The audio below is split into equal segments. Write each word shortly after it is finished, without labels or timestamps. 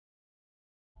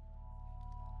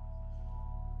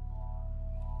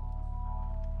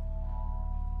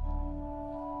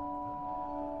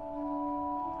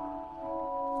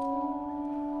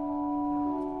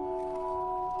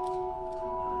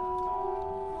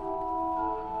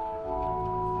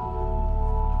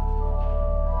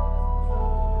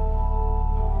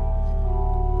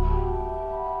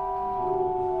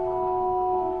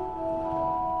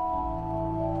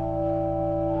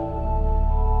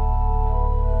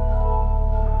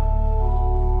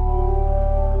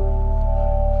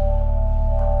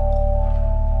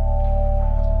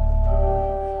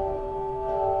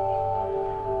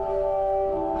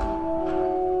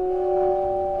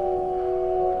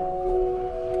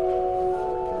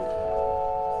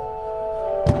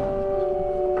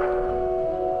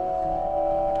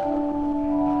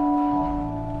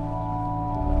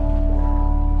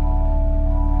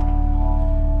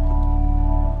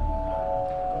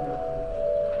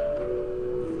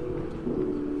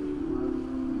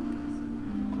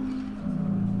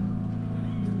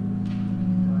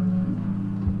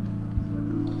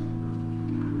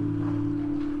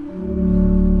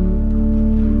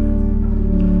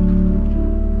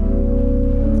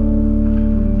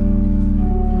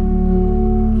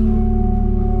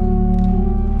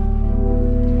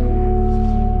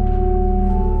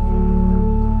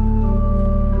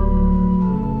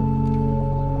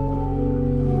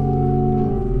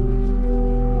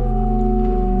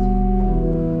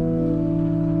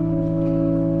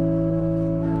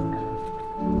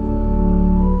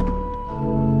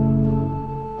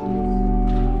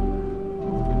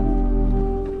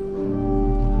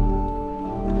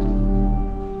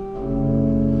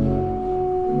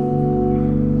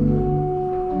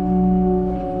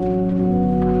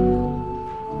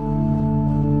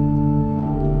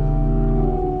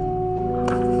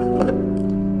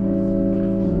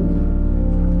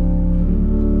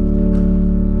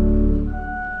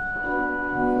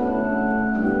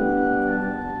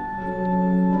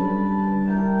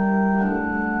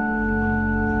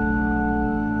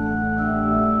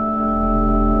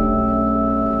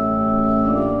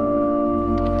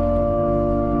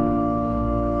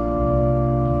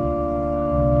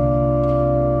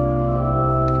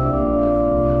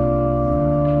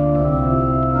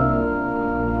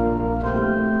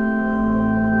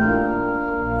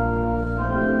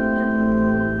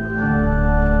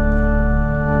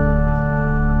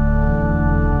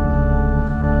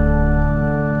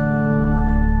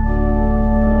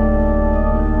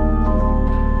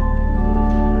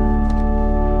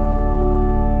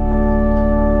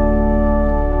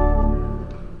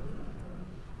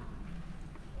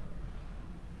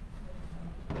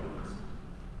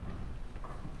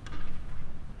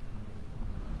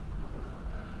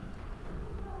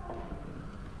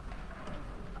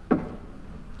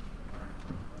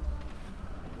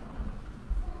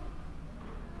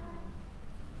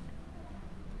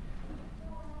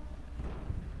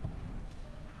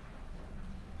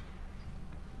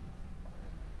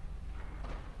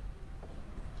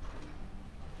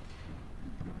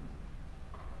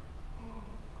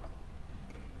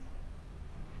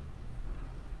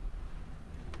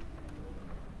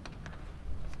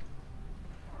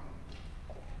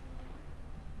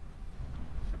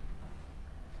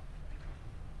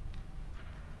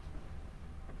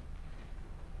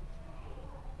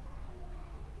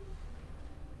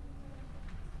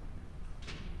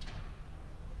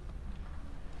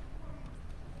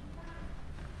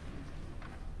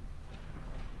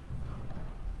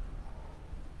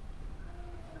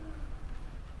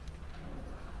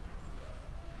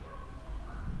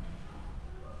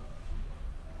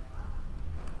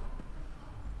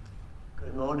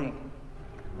Good morning.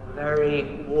 A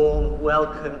very warm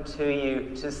welcome to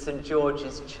you to St.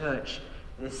 George's Church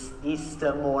this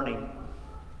Easter morning.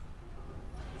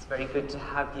 It's very good to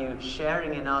have you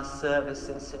sharing in our service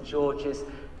in St. George's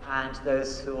and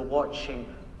those who are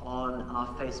watching on our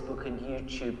Facebook and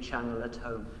YouTube channel at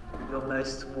home. You're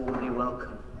most warmly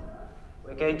welcome.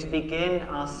 We're going to begin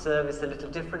our service a little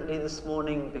differently this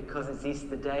morning because it's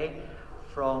Easter Day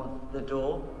from the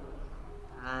door.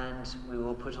 And we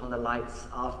will put on the lights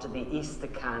after the Easter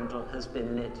candle has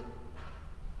been lit.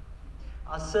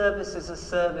 Our service is a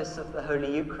service of the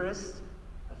Holy Eucharist,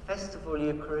 a festival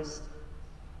Eucharist,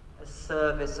 a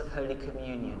service of Holy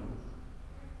Communion.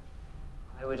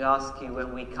 I would ask you,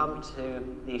 when we come to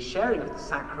the sharing of the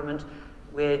sacrament,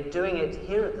 we're doing it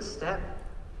here at the step.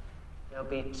 There'll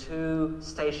be 2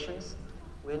 stations.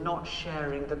 We're not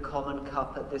sharing the common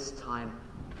cup at this time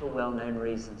for well-known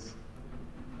reasons.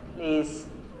 Please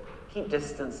keep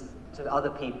distance to other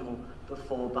people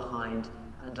before, behind,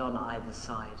 and on either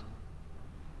side.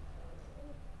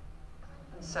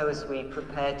 And so as we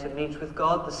prepare to meet with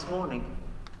God this morning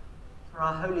for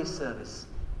our holy service,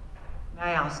 may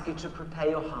I ask you to prepare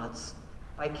your hearts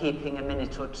by keeping a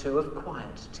minute or 2 of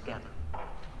quiet together.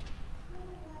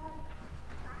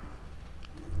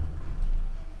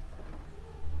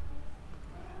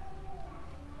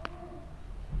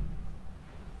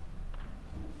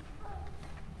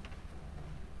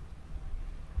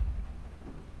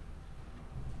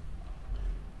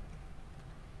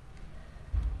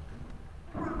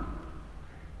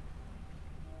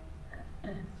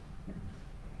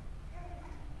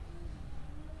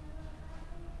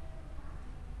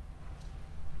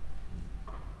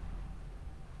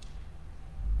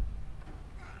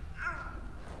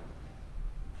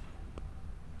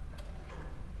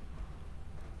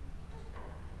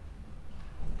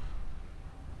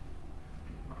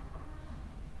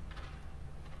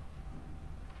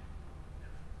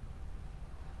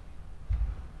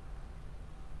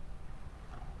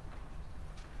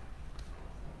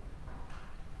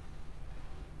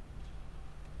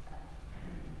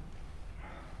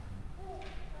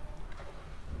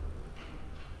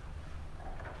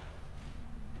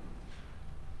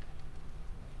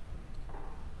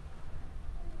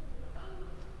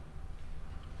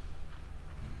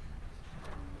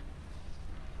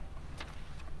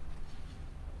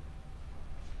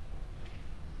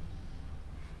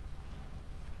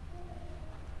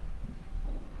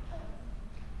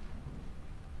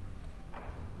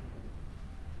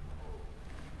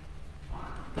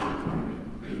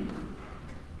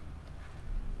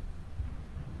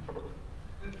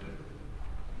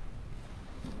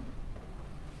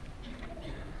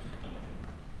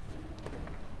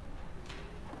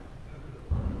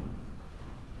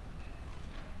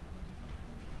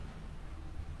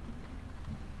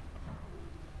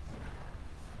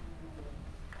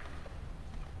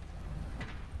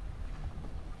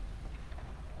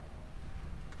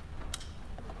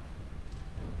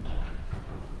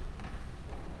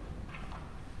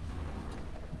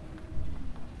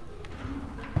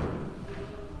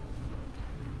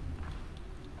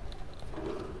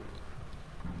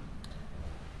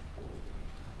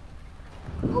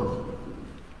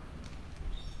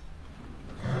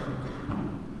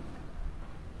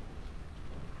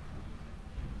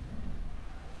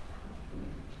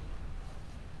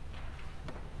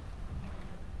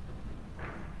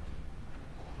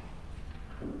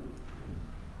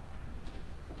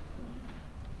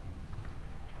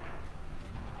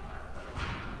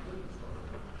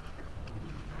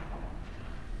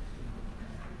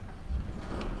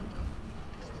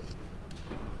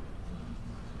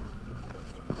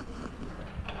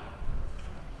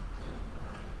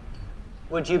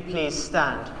 Would you please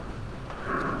stand?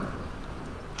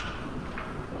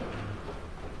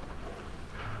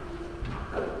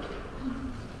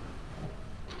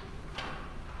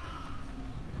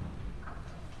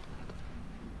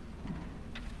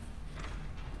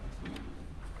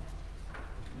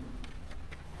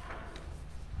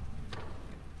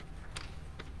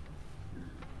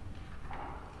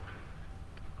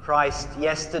 Christ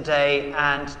yesterday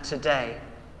and today,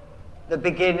 the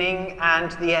beginning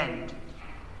and the end,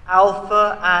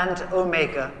 Alpha and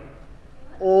Omega.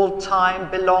 All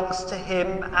time belongs to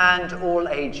him and all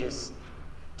ages.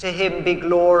 To him be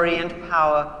glory and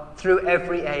power through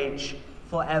every age,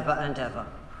 forever and ever.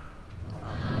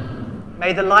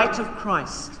 May the light of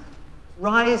Christ,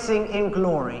 rising in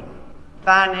glory,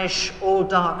 banish all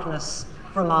darkness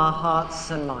from our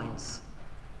hearts and minds.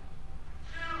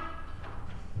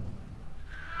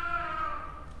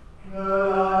 The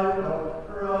light of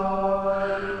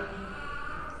Christ.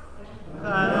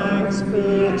 Thanks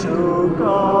be to God.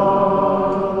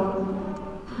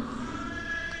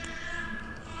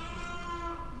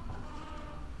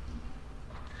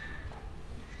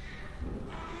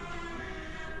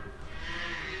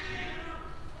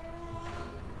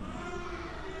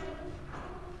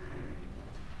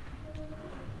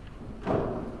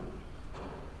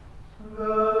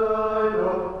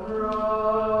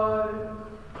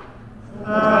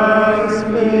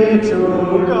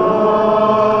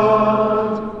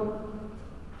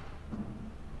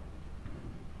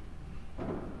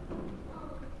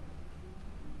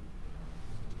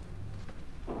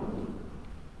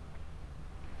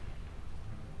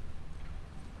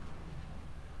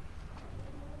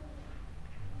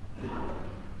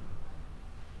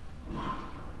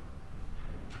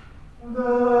 the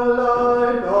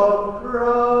light of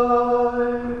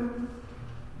Christ.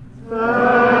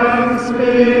 Thanks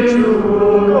be to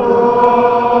God.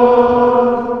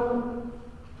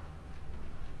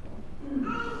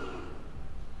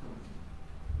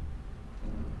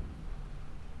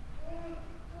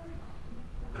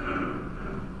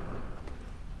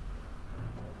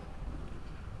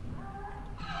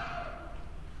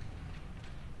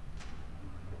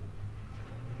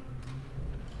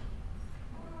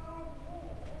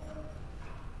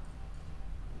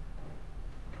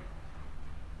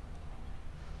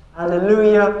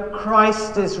 Hallelujah,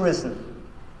 Christ is risen.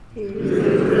 He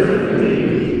is risen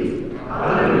indeed.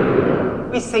 Hallelujah.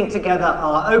 We sing together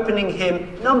our opening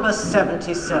hymn, number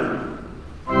 77.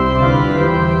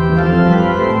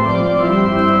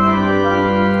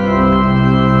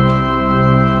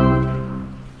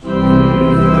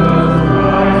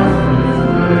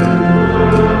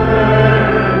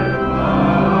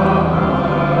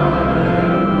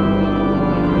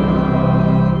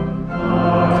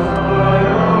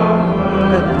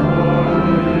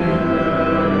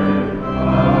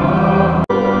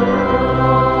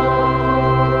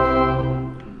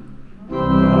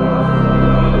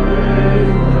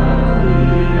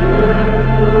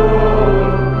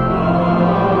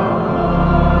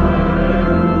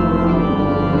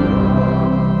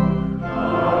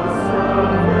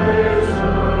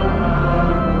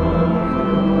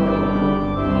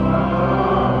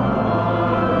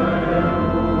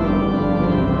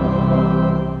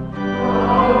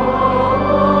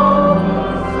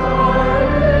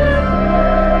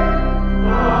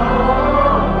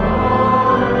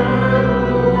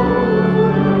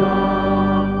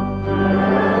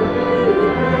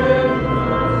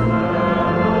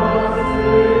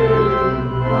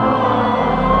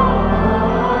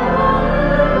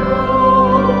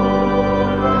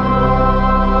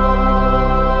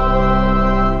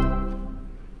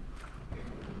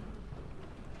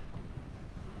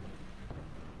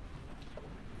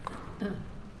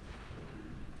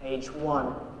 Page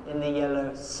 1 in the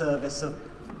yellow service of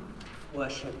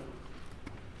worship.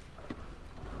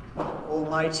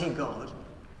 Almighty God,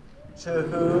 to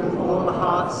whom all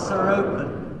hearts are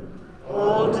open,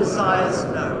 all desires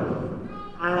known,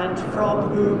 and from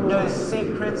whom no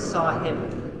secrets are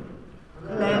hidden,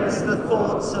 cleanse the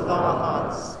thoughts of our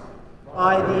hearts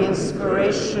by the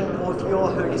inspiration of your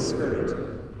Holy Spirit,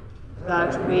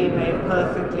 that we may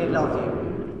perfectly love you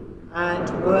and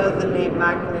worthily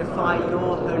magnify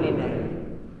your holy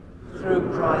name,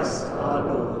 through Christ our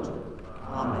Lord.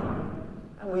 Amen.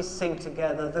 And we sing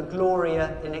together the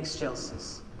Gloria in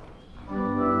Excelsis.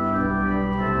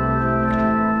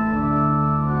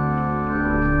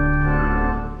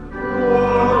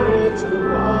 Glory to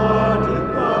God in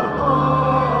the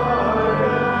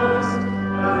highest,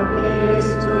 and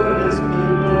peace to his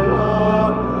people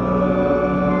on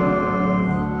earth.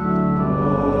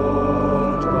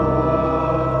 Lord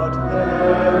God,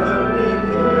 heavenly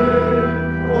King,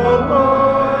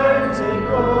 almighty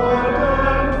God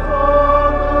and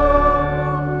Father,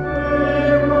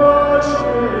 we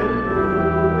worship you,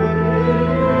 we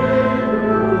give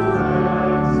you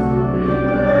thanks, we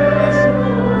praise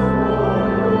you for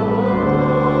your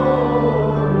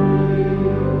glory.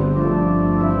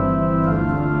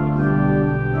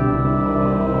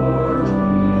 Lord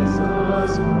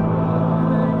Jesus Christ,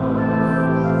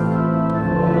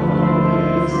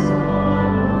 Holy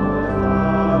Son of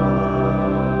Father,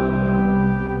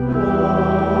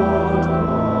 Lord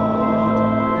God,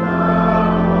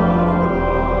 Lamb of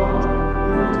God,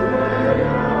 you take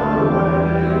away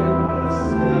the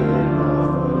sin of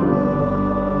the world.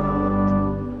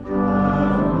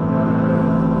 Have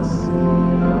mercy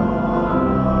on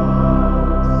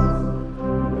us.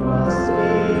 You are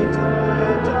seated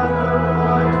at the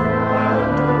right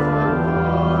hand of the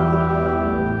Father.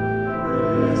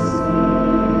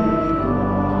 Receive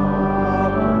our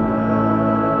prayer.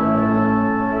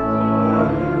 For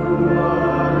you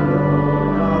alone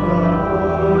are the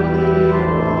Holy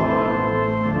One.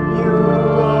 You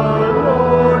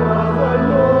alone are the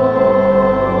Lord.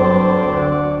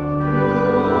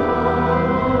 You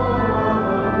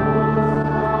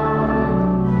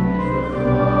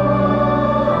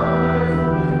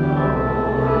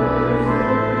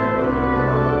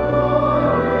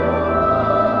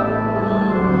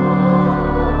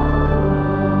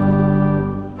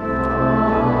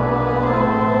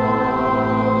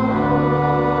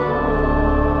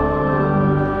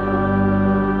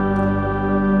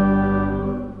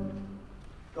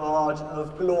God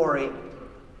of glory,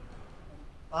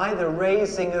 by the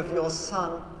raising of your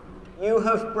Son, you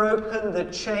have broken the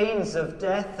chains of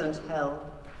death and hell.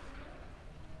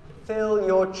 fill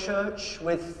your church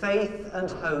with faith and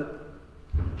hope.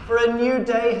 For a new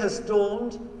day has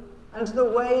dawned, and the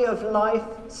way of life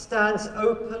stands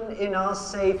open in our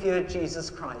Saviour Jesus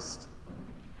Christ.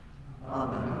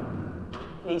 Amen.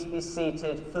 Please be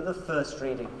seated for the first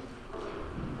reading.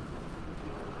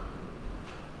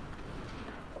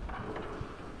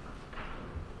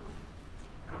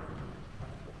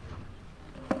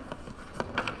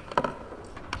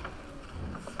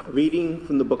 Reading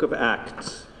from the book of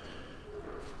Acts.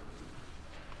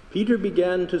 Peter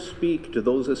began to speak to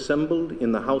those assembled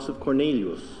in the house of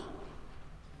Cornelius.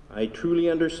 I truly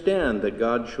understand that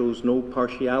God shows no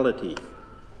partiality,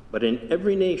 but in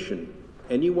every nation,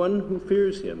 anyone who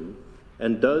fears him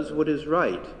and does what is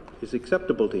right is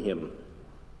acceptable to him.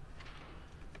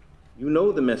 You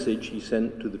know the message he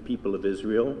sent to the people of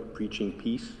Israel, preaching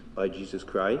peace by Jesus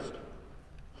Christ.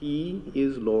 He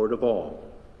is Lord of all.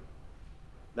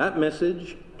 That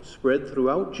message spread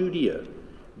throughout Judea,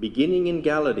 beginning in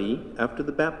Galilee after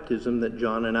the baptism that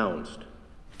John announced,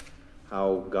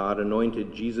 how God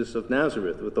anointed Jesus of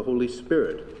Nazareth with the Holy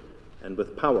Spirit and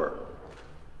with power,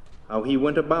 how he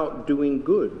went about doing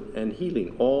good and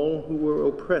healing all who were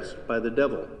oppressed by the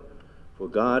devil, for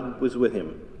God was with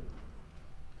him.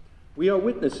 We are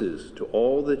witnesses to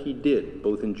all that he did,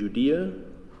 both in Judea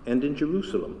and in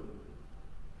Jerusalem.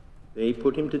 They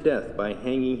put him to death by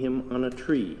hanging him on a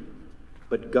tree,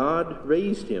 but God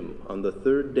raised him on the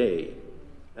third day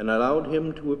and allowed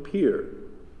him to appear,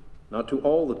 not to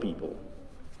all the people,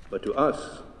 but to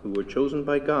us who were chosen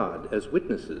by God as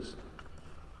witnesses,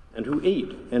 and who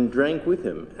ate and drank with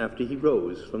him after he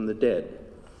rose from the dead.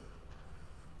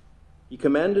 He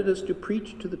commanded us to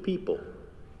preach to the people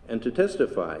and to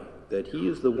testify that he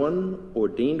is the one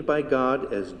ordained by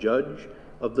God as judge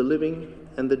of the living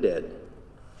and the dead.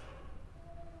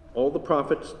 All the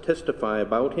prophets testify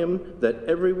about him that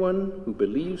everyone who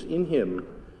believes in him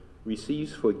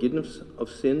receives forgiveness of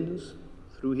sins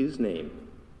through his name.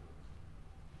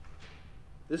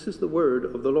 This is the word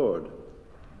of the Lord.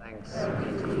 Thanks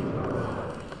be to you.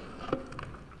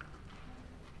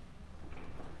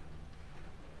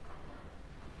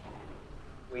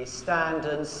 We stand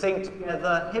and sing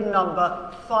together hymn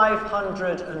number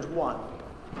 501.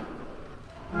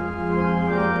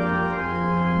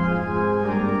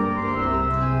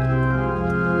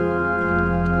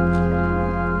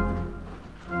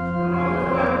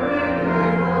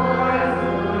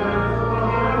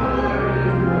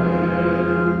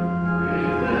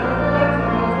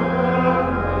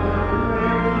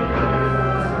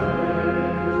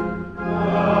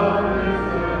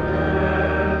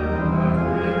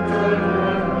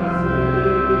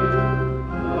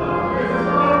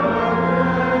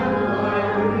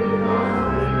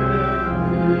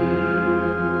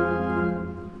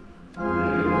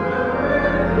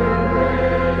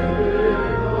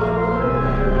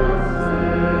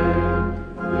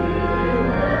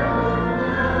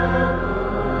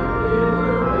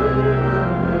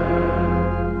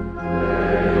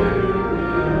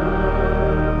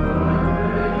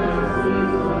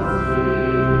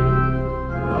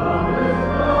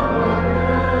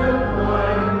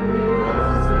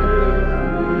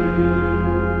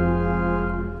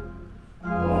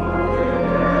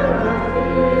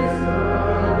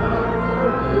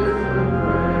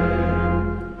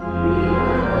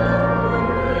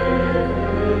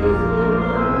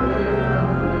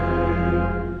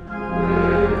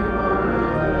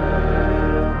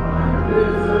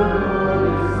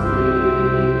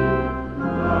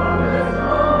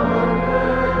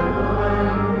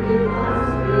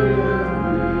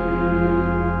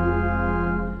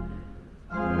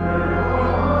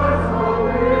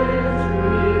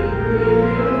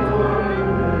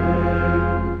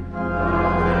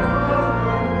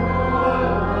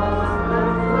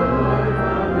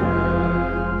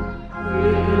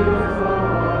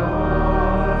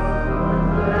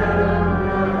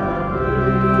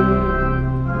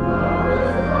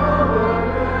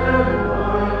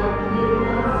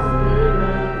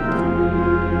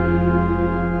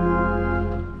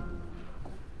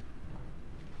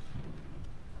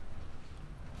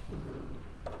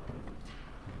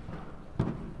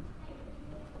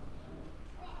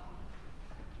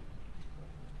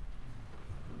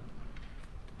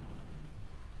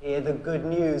 Hear the good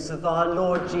news of our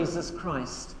Lord Jesus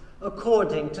Christ,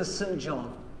 according to St.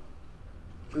 John.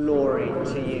 Glory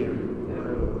to you, O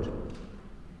Lord.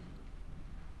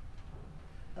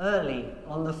 Early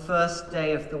on the first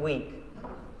day of the week,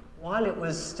 while it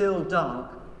was still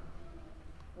dark,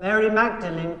 Mary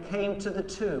Magdalene came to the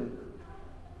tomb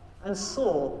and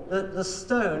saw that the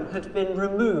stone had been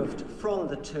removed from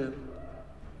the tomb.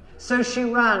 So she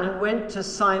ran and went to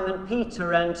Simon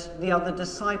Peter and the other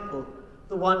disciple,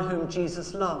 the one whom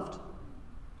Jesus loved,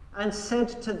 and said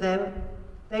to them,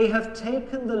 "They have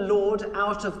taken the Lord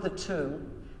out of the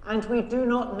tomb, and we do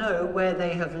not know where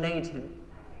they have laid him."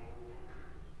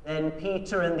 Then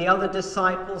Peter and the other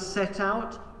disciples set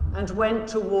out and went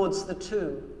towards the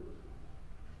tomb.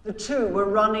 The two were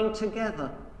running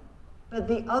together, but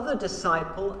the other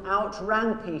disciple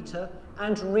outran Peter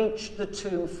and reached the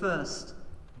tomb first.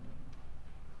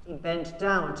 He bent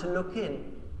down to look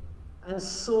in and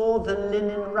saw the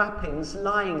linen wrappings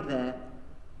lying there,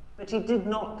 but he did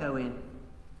not go in.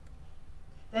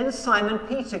 Then Simon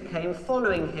Peter came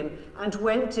following him and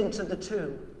went into the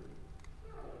tomb.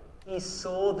 He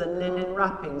saw the linen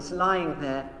wrappings lying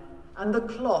there, and the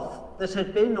cloth that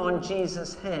had been on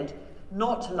Jesus' head,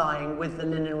 not lying with the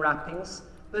linen wrappings,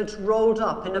 but rolled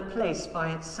up in a place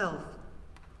by itself.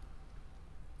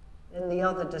 Then the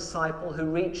other disciple who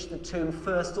reached the tomb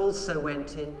first also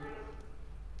went in,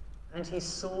 and he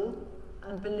saw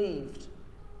and believed.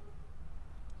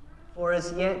 For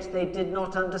as yet they did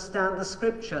not understand the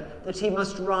scripture that he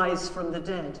must rise from the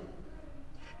dead.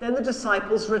 Then the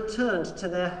disciples returned to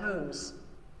their homes.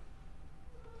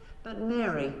 But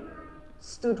Mary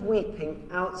stood weeping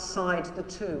outside the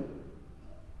tomb.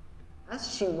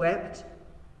 As she wept,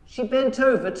 she bent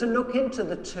over to look into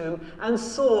the tomb and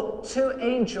saw two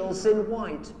angels in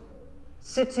white,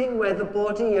 sitting where the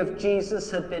body of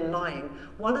Jesus had been lying,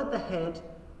 one at the head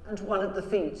and one at the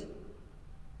feet.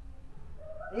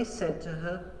 They said to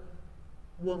her,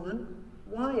 "Woman,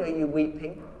 why are you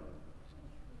weeping?"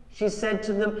 She said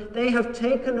to them, "They have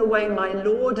taken away my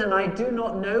Lord, and I do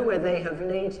not know where they have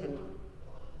laid him."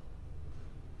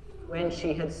 When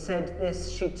she had said this,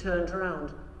 she turned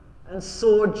round and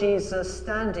saw Jesus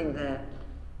standing there,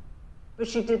 but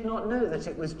she did not know that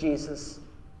it was Jesus.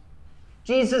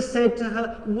 Jesus said to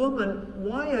her, "Woman,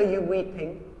 why are you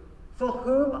weeping? For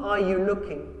whom are you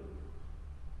looking?"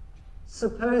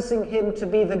 Supposing him to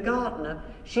be the gardener,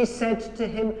 she said to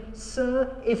him, "Sir,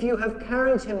 if you have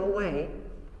carried him away,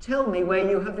 tell me where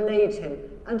you have laid him,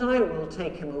 and I will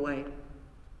take him away."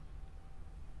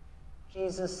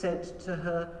 Jesus said to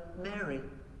her, "Mary."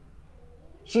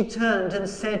 She turned and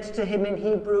said to him in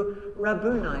Hebrew,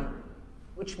 "Rabboni,"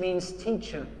 which means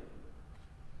teacher.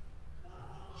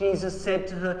 Jesus said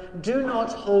to her, "Do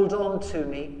not hold on to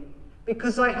me,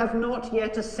 because I have not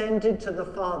yet ascended to the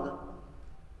Father.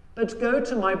 But go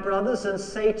to my brothers and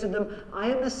say to them, I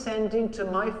am ascending to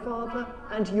my Father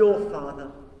and your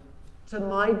Father, to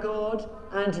my God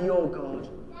and your God."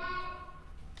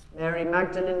 Mary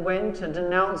Magdalene went and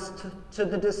announced to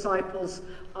the disciples,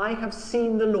 "I have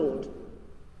seen the Lord."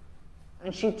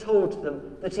 And she told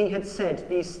them that he had said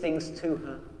these things to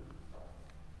her.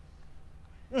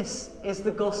 This is the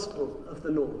gospel of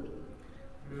the Lord.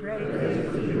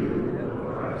 Praise to you,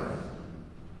 O Christ.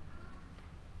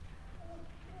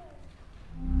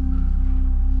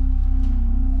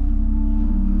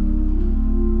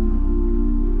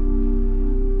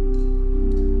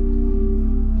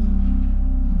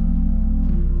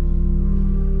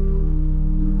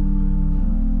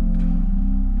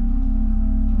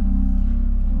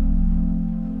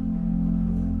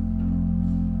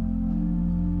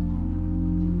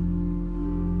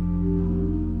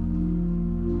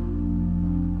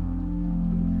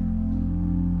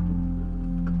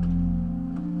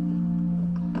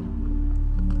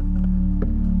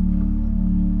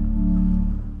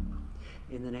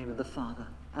 Father,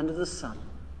 and of the Son,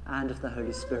 and of the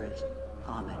Holy Spirit.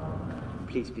 Amen.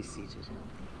 Please be seated.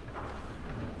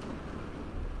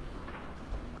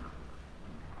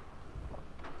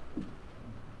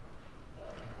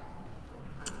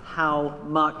 How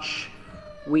much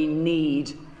we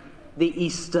need the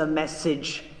Easter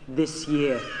message this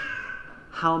year.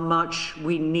 How much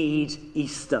we need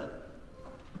Easter.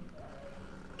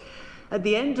 At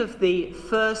the end of the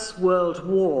First World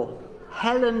War,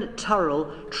 Helen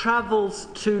Turrell travels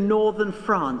to northern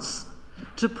France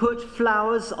to put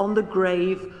flowers on the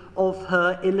grave of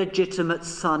her illegitimate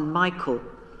son Michael,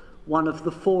 one of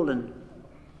the fallen.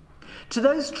 To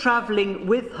those travelling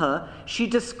with her, she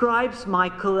describes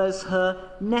Michael as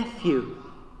her nephew.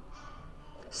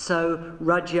 So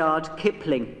Rudyard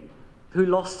Kipling, who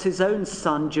lost his own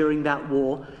son during that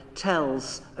war,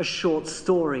 tells a short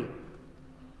story.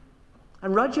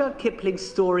 And Rudyard Kipling's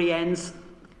story ends,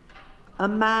 "A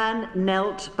man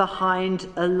knelt behind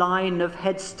a line of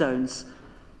headstones,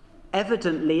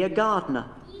 evidently a gardener,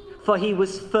 for he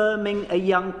was firming a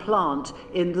young plant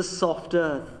in the soft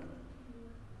earth.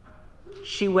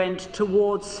 She went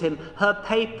towards him, her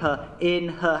paper in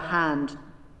her hand.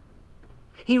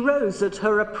 He rose at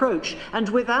her approach and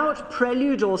without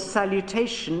prelude or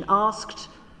salutation asked,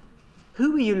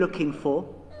 "Who are you looking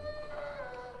for?"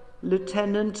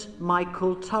 "Lieutenant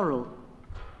Michael Turrell,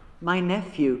 my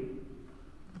nephew,"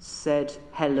 said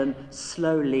Helen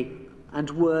slowly and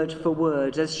word for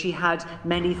word, as she had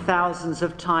many thousands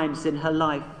of times in her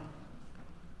life.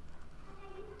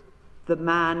 The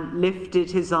man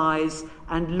lifted his eyes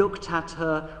and looked at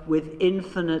her with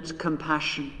infinite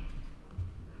compassion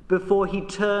before he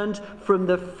turned from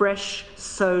the fresh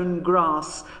sown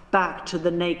grass back to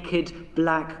the naked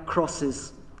black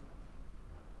crosses.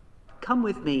 "Come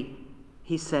with me,"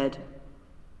 he said,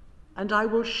 "and I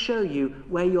will show you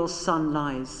where your son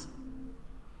lies."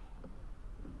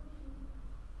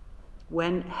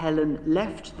 When Helen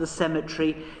left the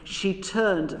cemetery, she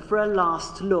turned for a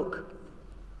last look.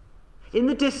 In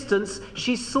the distance,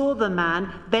 she saw the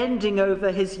man bending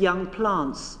over his young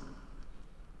plants,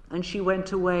 and she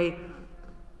went away,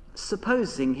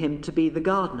 supposing him to be the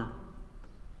gardener.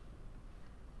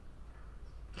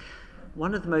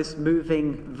 One of the most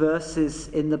moving verses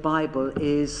in the Bible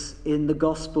is in the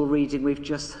gospel reading we've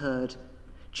just heard.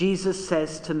 Jesus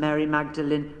says to Mary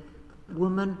Magdalene,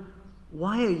 "Woman,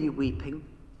 why are you weeping?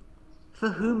 For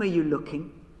whom are you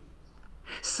looking?"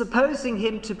 Supposing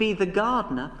him to be the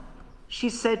gardener, she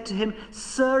said to him,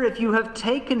 "Sir, if you have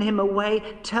taken him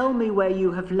away, tell me where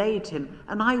you have laid him,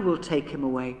 and I will take him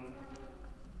away."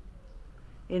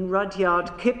 In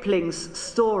Rudyard Kipling's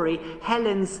story,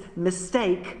 Helen's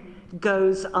mistake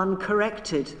goes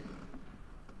uncorrected.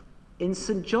 In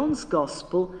St. John's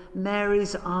Gospel,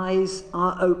 Mary's eyes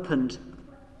are opened,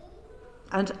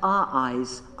 and our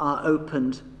eyes are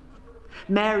opened.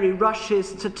 Mary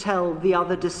rushes to tell the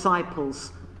other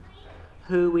disciples,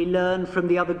 who we learn from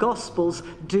the other Gospels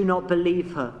do not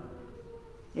believe her.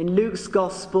 In Luke's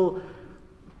Gospel,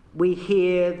 we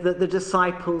hear that the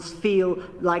disciples feel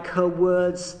like her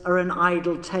words are an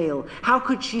idle tale. How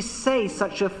could she say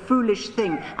such a foolish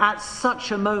thing at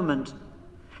such a moment?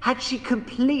 Had she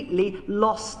completely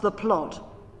lost the plot?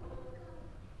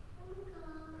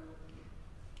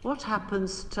 What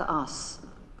happens to us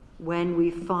when we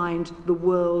find the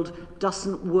world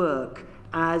doesn't work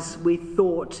as we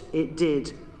thought it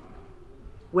did?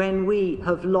 When we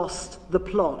have lost the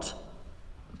plot?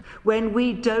 When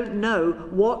we don't know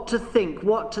what to think,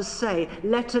 what to say,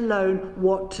 let alone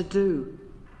what to do?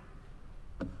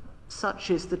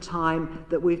 Such is the time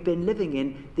that we've been living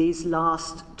in these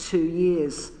last 2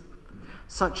 years.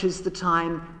 Such is the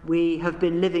time we have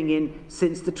been living in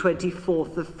since the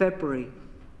 24th of February.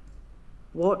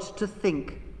 What to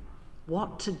think,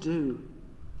 what to do.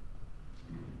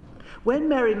 When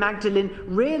Mary Magdalene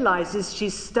realizes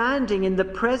she's standing in the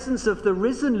presence of the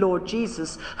risen Lord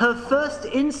Jesus, her first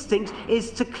instinct is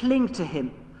to cling to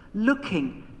him,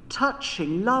 looking,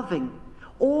 touching, loving.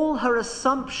 All her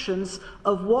assumptions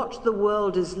of what the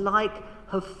world is like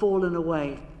have fallen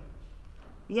away.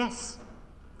 Yes,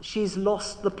 she's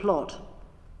lost the plot.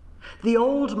 The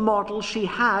old model she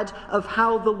had of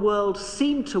how the world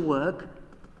seemed to work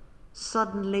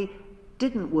suddenly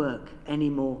didn't work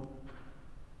anymore.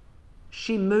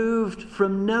 She moved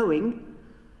from knowing,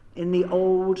 in the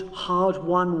old,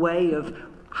 hard-won way of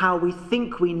how we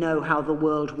think we know how the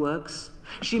world works,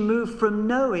 she moved from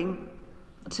knowing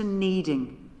to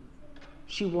needing.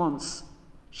 She wants,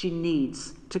 she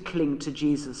needs to cling to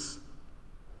Jesus.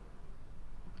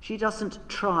 She doesn't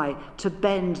try to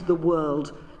bend the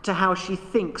world to how she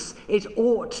thinks it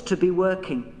ought to be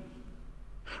working.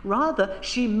 Rather,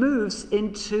 she moves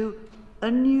into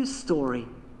a new story.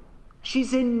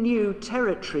 She's in new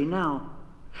territory now.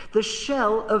 The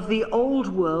shell of the old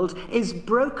world is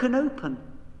broken open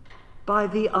by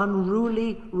the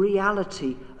unruly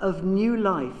reality of new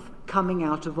life coming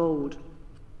out of old.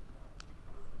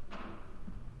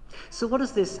 So what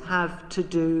does this have to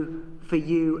do for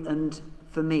you and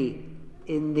for me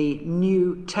in the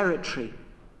new territory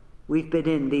we've been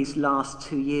in these last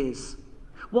 2 years?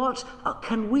 What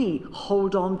can we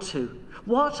hold on to?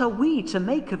 What are we to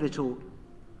make of it all?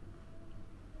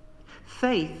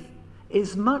 Faith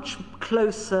is much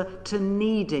closer to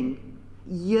needing,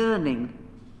 yearning,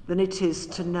 than it is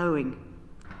to knowing.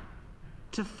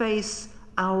 To face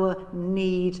our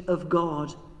need of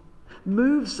God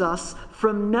moves us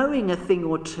from knowing a thing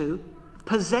or two,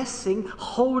 possessing,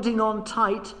 holding on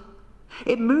tight.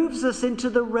 It moves us into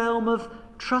the realm of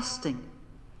trusting,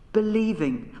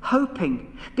 believing,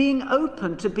 hoping, being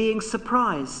open to being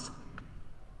surprised,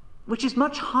 which is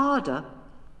much harder,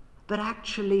 but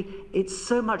actually it's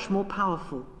so much more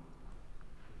powerful.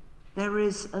 There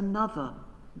is another,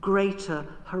 greater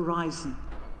horizon.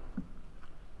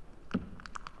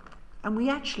 And we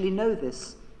actually know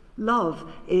this.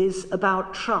 Love is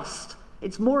about trust.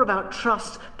 It's more about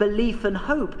trust, belief, and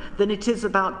hope than it is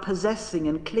about possessing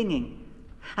and clinging.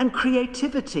 And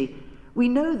creativity, we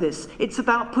know this. It's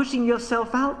about putting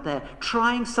yourself out there,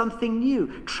 trying something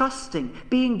new, trusting,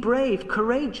 being brave,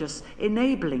 courageous,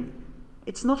 enabling.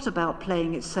 It's not about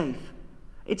playing it safe.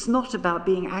 It's not about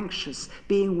being anxious,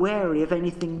 being wary of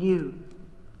anything new.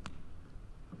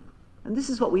 And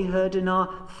this is what we heard in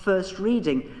our first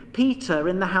reading. Peter,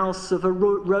 in the house of a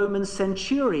Roman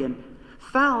centurion,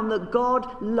 found that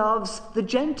God loves the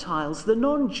Gentiles, the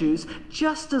non-Jews,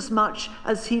 just as much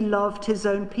as he loved his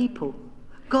own people.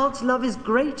 God's love is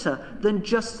greater than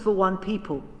just for one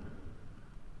people.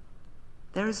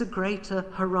 There is a greater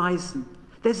horizon.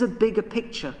 There's a bigger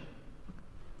picture.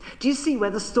 Do you see where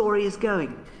the story is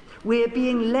going? We're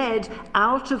being led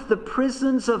out of the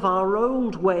prisons of our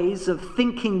old ways of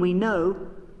thinking we know,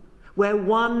 where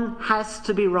one has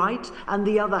to be right and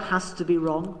the other has to be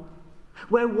wrong,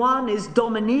 where one is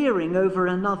domineering over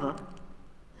another.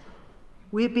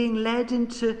 We're being led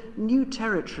into new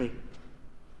territory,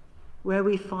 where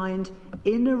we find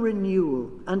inner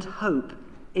renewal and hope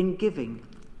in giving.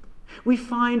 We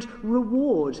find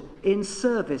reward in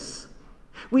service.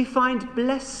 We find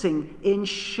blessing in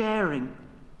sharing,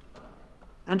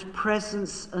 and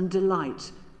presence and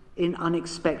delight in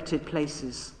unexpected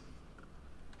places.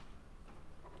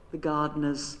 The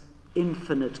gardener's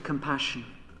infinite compassion.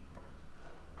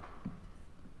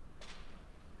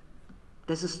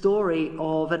 There's a story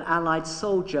of an Allied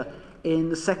soldier in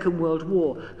the Second World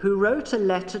War who wrote a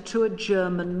letter to a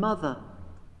German mother.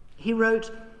 He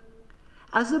wrote,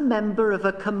 "As a member of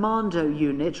a commando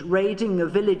unit raiding a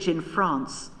village in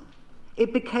France,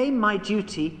 it became my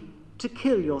duty to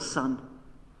kill your son.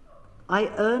 I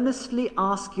earnestly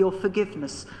ask your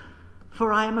forgiveness,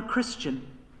 for I am a Christian.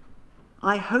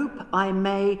 I hope I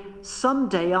may,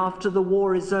 someday after the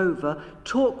war is over,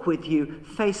 talk with you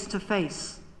face to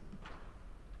face."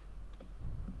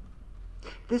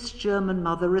 This German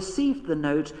mother received the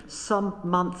note some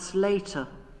months later,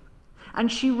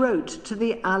 and she wrote to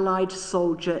the Allied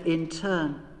soldier in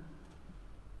turn,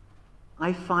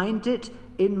 "I find it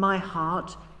in my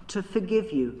heart to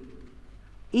forgive you,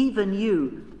 even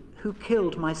you who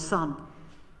killed my son,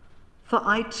 for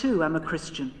I too am a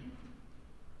Christian.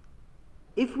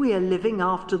 If we are living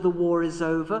after the war is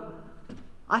over,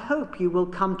 I hope you will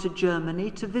come to Germany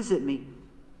to visit me,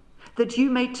 that you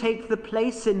may take the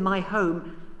place in my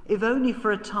home, if only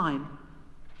for a time,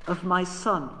 of my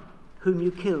son whom you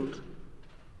killed."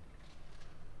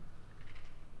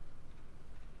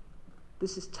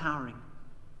 This is towering.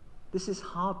 This is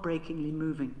heartbreakingly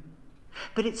moving.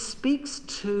 But it speaks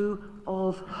too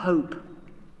of hope.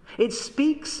 It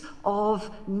speaks of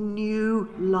new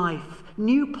life,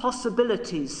 new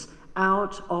possibilities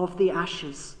out of the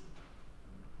ashes.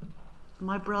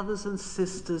 My brothers and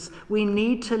sisters, we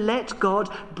need to let God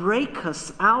break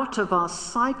us out of our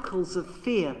cycles of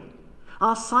fear,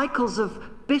 our cycles of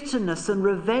bitterness and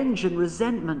revenge and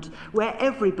resentment, where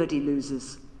everybody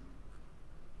loses.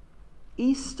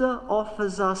 Easter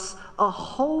offers us a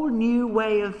whole new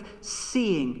way of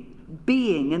seeing,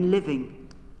 being, and living.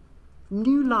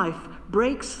 New life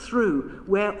breaks through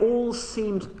where all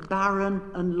seemed barren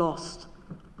and lost.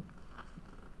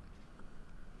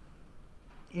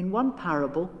 In one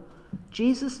parable,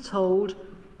 Jesus told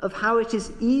of how it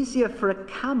is easier for a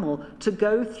camel to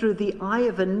go through the eye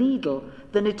of a needle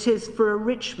than it is for a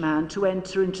rich man to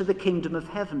enter into the kingdom of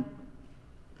heaven.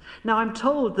 Now, I'm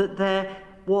told that there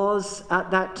was at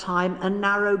that time a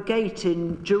narrow gate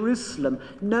in Jerusalem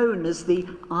known as the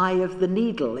Eye of the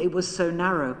Needle. It was so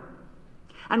narrow.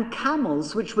 And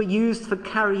camels, which were used for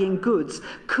carrying goods,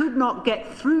 could not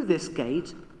get through this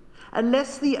gate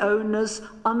unless the owners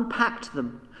unpacked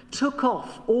them, took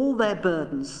off all their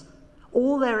burdens,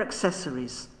 all their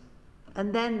accessories,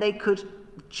 and then they could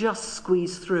just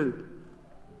squeeze through.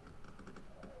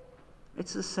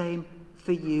 It's the same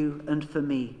for you and for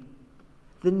me.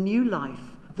 The new life,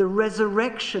 the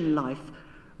resurrection life,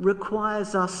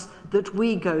 requires us that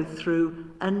we go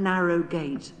through a narrow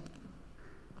gate.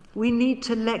 We need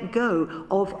to let go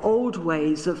of old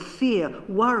ways of fear,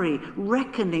 worry,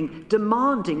 reckoning,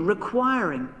 demanding,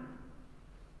 requiring.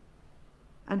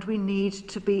 And we need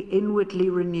to be inwardly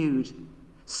renewed,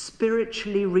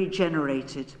 spiritually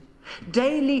regenerated.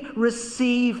 Daily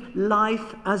receive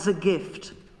life as a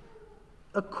gift,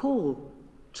 a call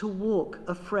to walk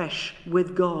afresh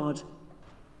with God,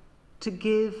 to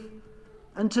give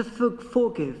and to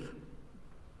forgive.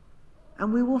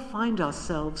 And we will find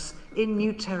ourselves in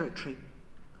new territory,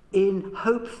 in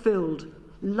hope-filled,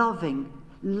 loving,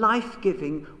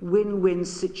 life-giving, win-win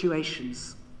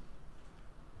situations.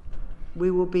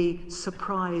 we will be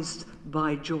surprised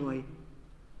by joy.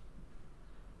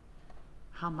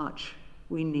 How much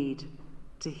we need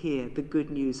to hear the good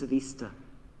news of Easter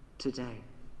today.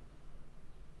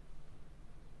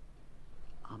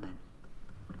 Amen.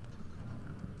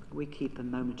 We keep a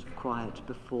moment of quiet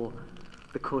before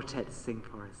the quartet sing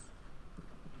for us.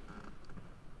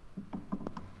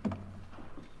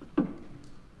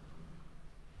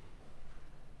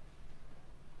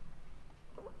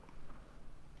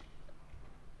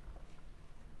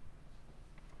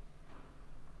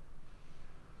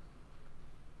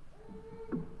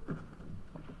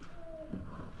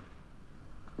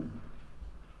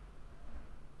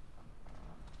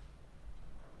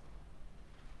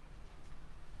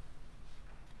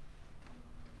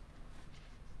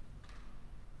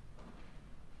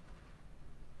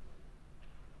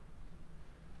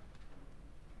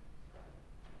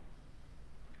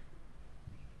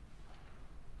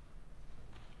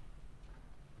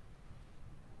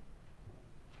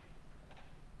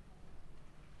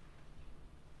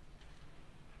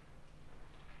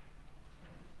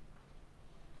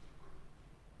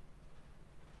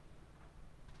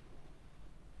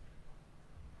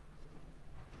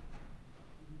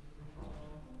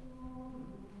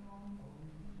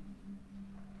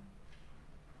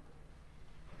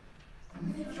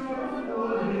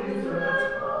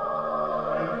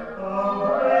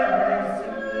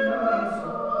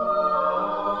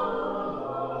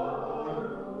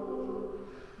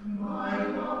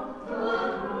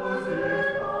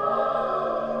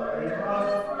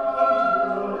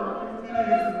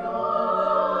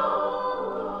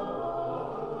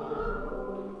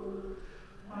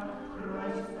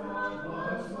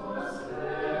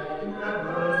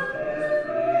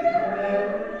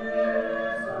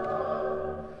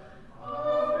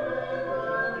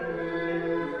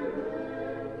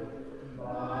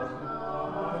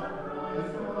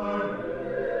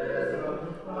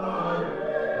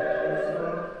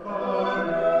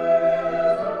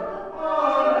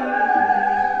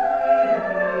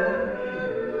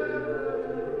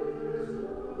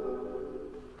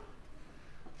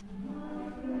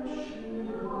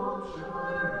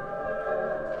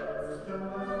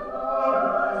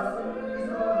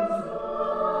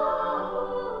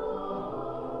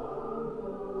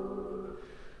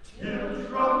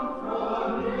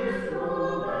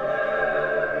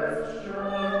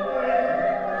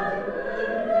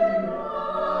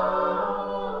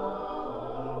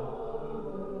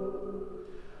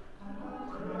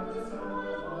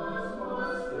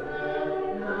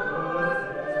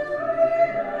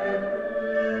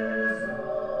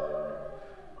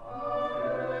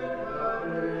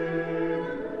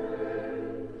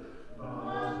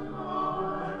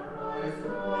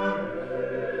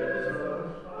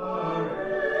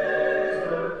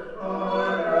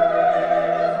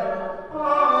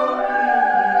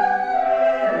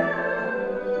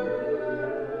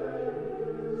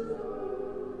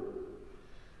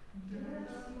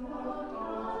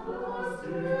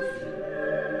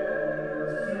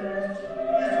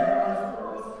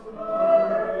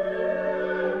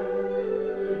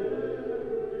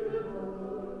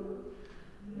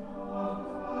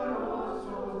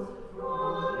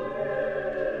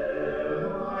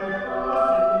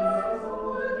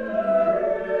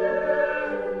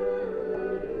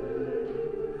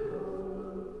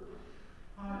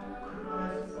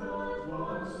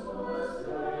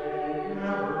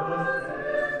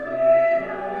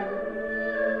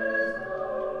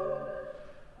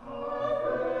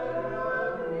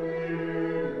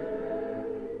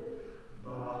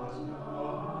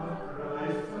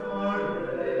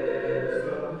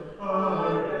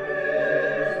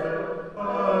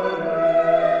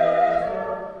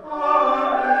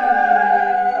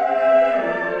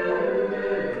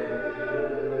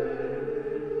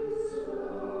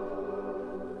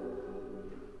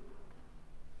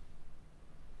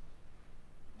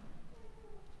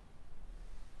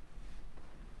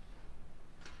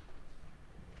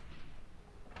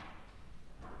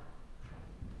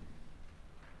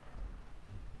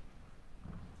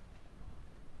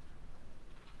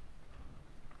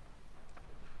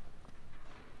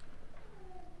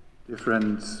 Dear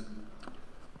friends,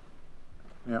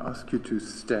 may I ask you to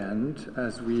stand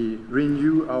as we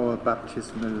renew our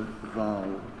baptismal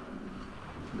vow,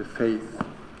 the faith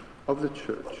of the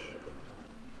Church.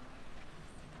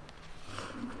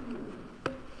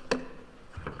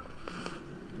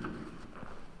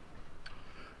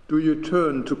 Do you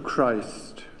turn to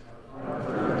Christ?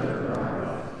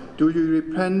 Do you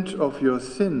repent of your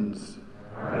sins?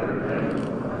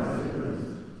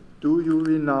 Do you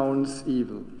renounce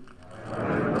evil?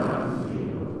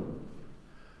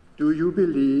 Do you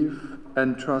believe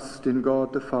and trust in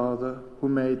God the Father, who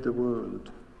made the world?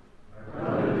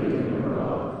 I believe in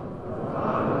God, the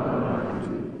Father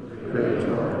Almighty,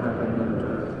 creator of heaven and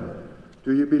earth.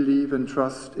 Do you believe and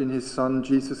trust in his Son,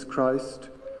 Jesus Christ,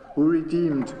 who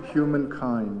redeemed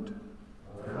humankind?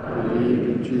 I believe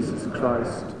in Jesus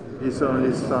Christ, his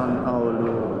only Son, our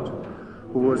Lord,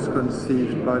 who was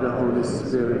conceived by the Holy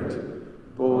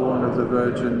Spirit, born of the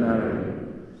Virgin Mary,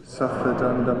 suffered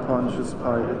under Pontius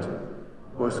Pilate,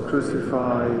 was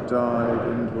crucified, died,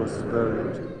 and was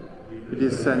buried. He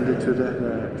descended to the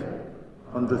dead.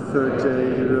 On the third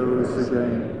day he rose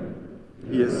again.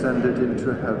 He ascended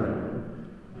into heaven.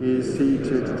 He is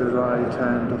seated at the right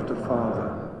hand of the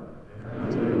Father,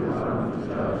 and he will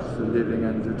judge the living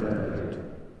and the dead.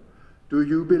 Do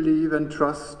you believe and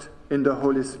trust in the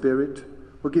Holy Spirit,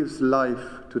 who gives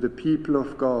life to the people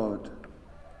of God?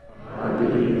 I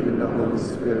believe in the Holy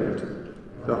Spirit,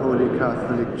 the Holy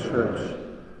Catholic Church,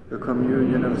 the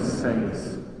communion of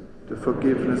saints, the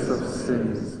forgiveness of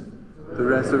sins, the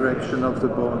resurrection of the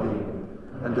body,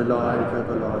 and the life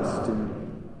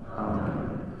everlasting.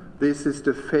 Amen. This is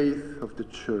the faith of the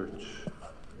Church.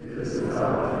 This is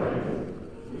our faith.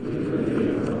 We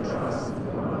believe and trust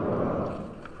in one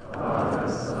God, Father,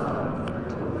 Son,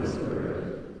 and Holy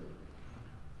Spirit.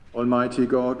 Almighty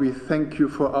God, we thank you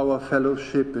for our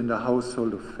fellowship in the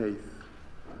household of faith,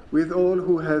 with all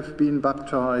who have been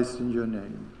baptized in your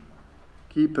name.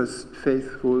 Keep us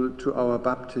faithful to our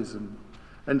baptism,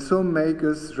 and so make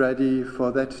us ready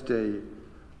for that day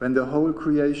when the whole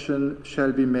creation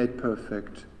shall be made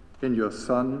perfect in your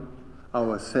Son,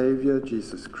 our Saviour,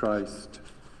 Jesus Christ.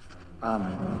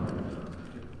 Amen.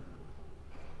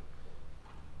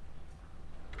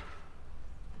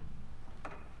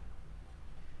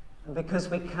 And because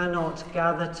we cannot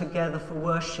gather together for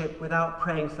worship without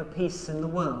praying for peace in the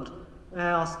world, may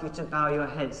I ask you to bow your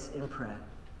heads in prayer.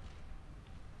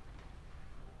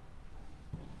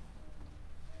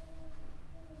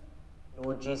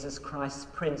 Lord Jesus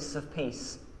Christ, Prince of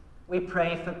Peace, we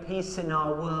pray for peace in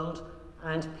our world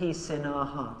and peace in our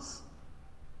hearts.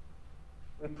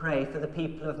 We pray for the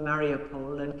people of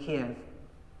Mariupol and Kiev,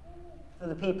 for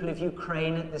the people of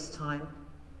Ukraine at this time,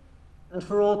 and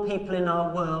for all people in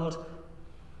our world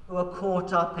who are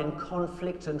caught up in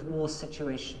conflict and war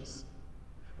situations.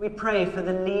 We pray for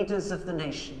the leaders of the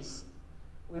nations.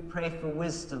 We pray for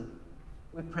wisdom.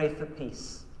 We pray for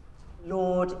peace.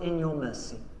 Lord, in your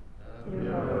mercy. We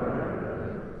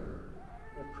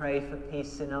pray for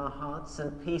peace in our hearts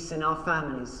and peace in our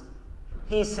families,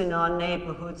 peace in our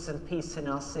neighborhoods and peace in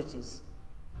our cities.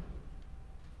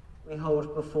 We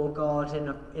hold before God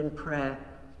in prayer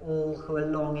all who are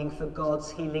longing for God's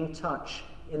healing touch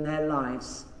in their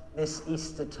lives this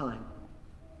Easter time.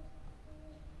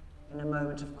 In a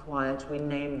moment of quiet, we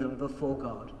name them before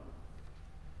God.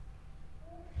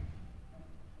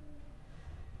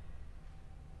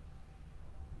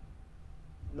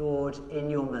 Lord, in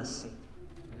your mercy.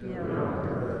 And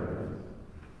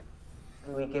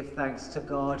we give thanks to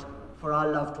God for our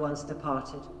loved ones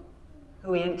departed,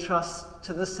 who we entrust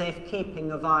to the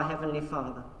safekeeping of our Heavenly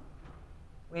Father.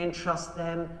 We entrust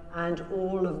them and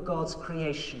all of God's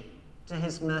creation to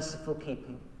his merciful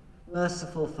keeping.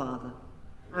 Merciful Father,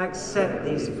 accept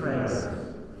these prayers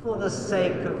for the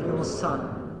sake of your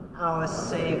Son, our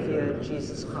Saviour,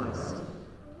 Jesus Christ.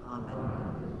 Amen.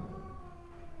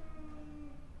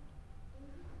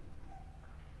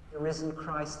 The risen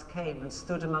Christ came and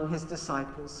stood among his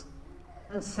disciples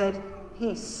and said,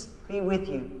 "Peace be with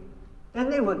you." Then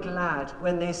they were glad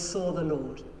when they saw the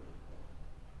Lord.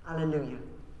 Alleluia.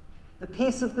 The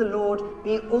peace of the Lord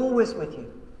be always with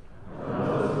you.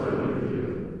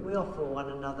 We offer one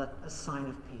another a sign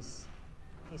of peace.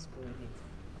 Peace be with you.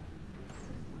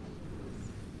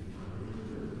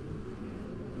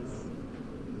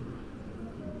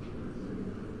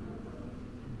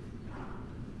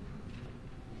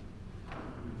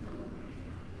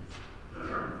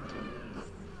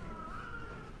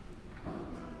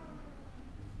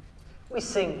 We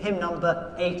sing hymn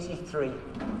number 83.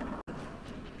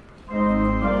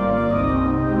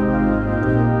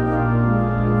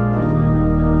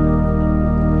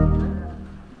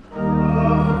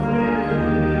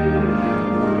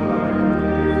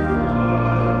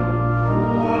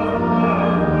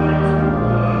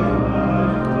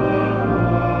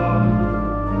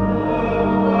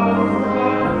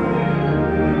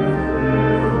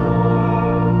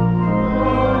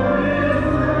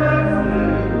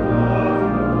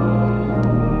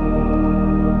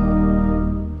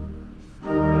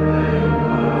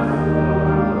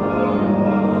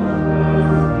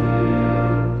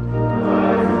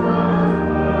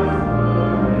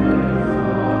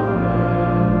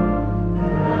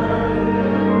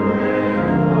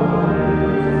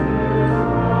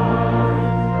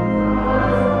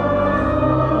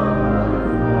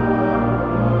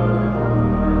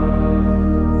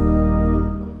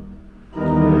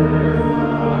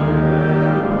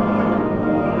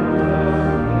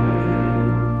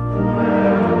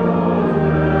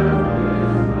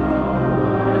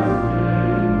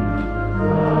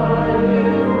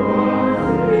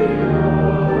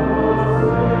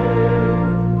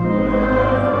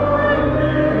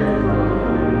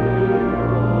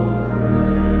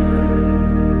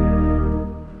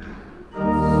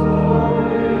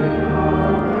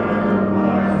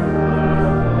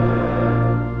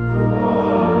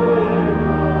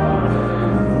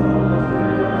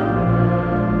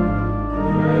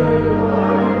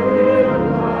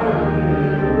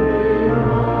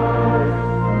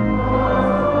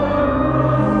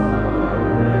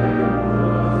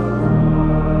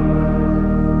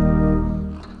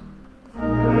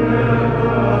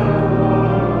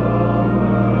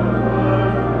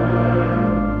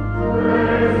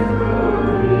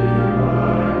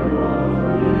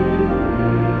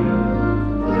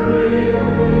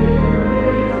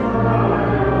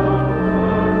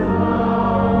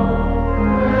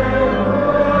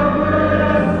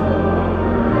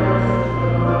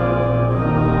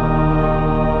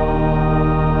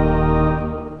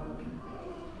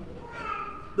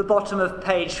 bottom of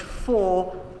page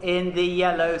 4 in the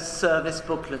yellow service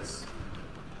booklets.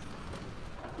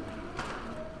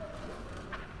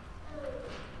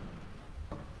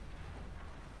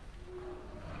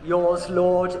 Yours,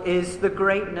 Lord, is the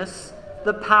greatness,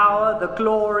 the power, the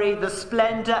glory, the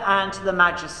splendor, and the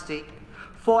majesty.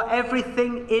 For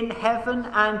everything in heaven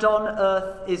and on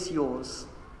earth is yours.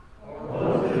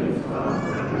 All things come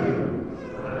from you,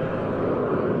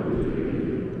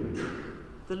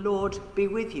 The Lord be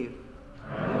with you.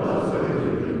 and also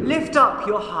with you. Lift up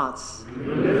your hearts. We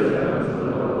lift them to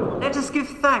the Lord. Let us give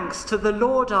thanks to the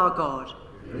Lord our God.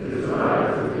 It is right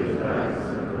to give thanks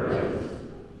and praise.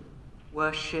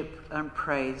 Worship and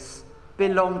praise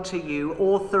belong to you,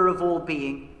 author of all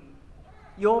being.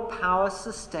 Your power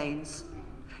sustains.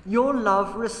 Your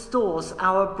love restores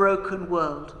our broken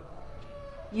world.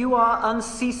 You are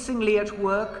unceasingly at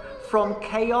work, from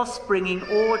chaos bringing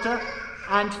order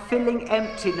and filling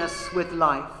emptiness with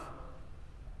life.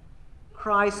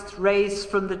 Christ, raised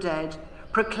from the dead,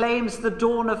 proclaims the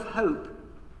dawn of hope.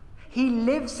 He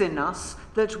lives in us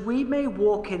that we may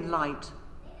walk in light.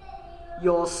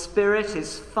 Your spirit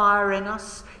is fire in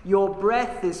us. Your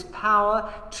breath is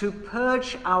power to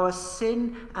purge our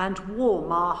sin and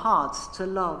warm our hearts to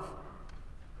love.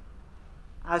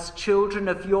 As children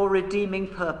of your redeeming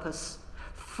purpose,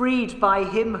 freed by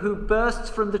him who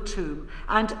burst from the tomb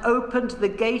and opened the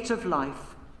gate of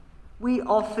life, we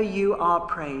offer you our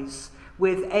praise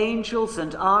with angels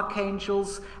and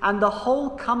archangels and the whole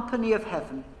company of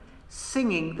heaven,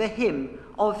 singing the hymn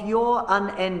of your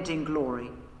unending glory.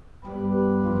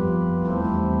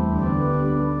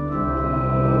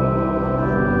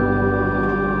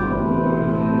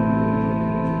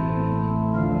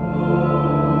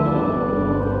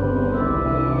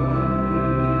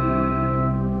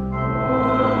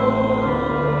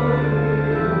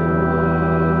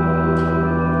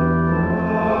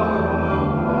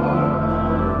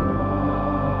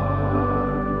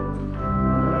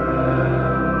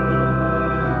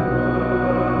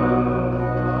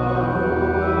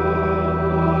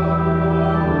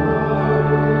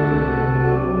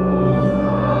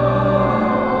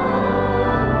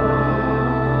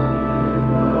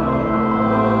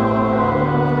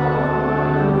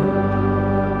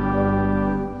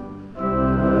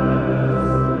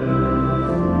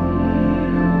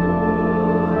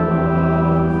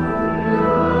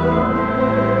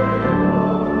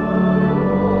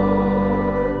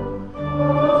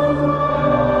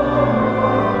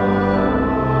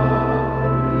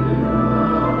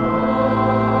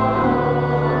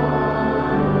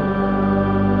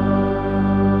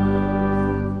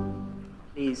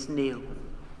 Kneel.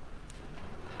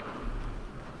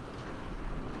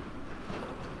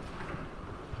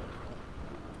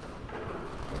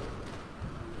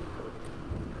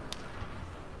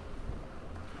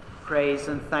 Praise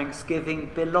and thanksgiving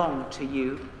belong to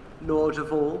you, Lord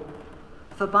of all,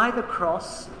 for by the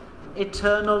cross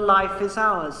eternal life is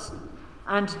ours,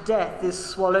 and death is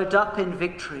swallowed up in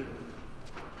victory.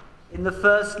 In the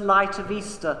first light of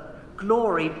Easter,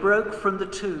 glory broke from the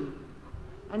tomb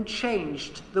and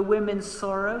changed the women's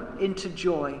sorrow into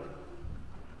joy.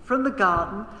 From the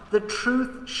garden, the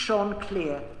truth shone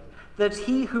clear, that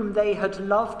he whom they had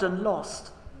loved and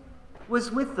lost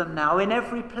was with them now in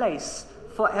every place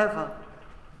forever,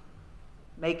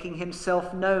 making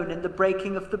himself known in the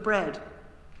breaking of the bread,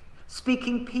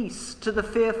 speaking peace to the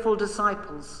fearful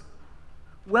disciples,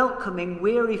 welcoming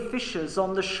weary fishers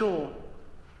on the shore.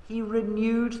 He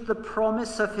renewed the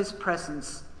promise of his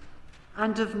presence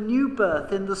and of new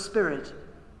birth in the Spirit,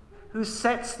 who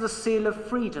sets the seal of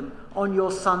freedom on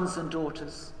your sons and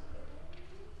daughters.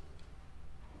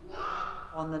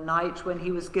 On the night when he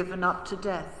was given up to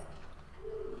death,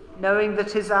 knowing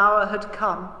that his hour had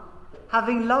come,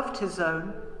 having loved his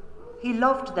own, he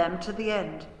loved them to the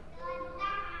end.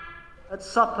 At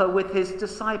supper with his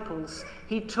disciples,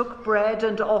 he took bread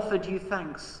and offered you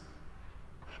thanks.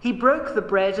 He broke the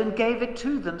bread and gave it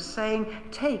to them, saying,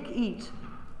 "Take, eat.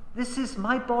 This is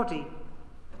my body.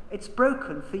 It's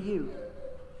broken for you."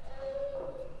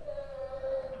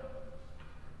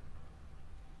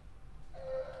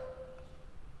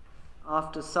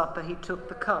 After supper, he took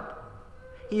the cup.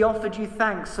 He offered you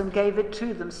thanks and gave it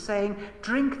to them, saying,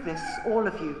 "Drink this, all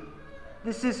of you.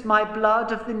 This is my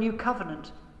blood of the new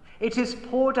covenant. It is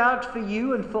poured out for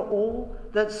you and for all,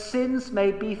 that sins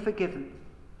may be forgiven.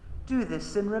 Do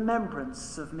this in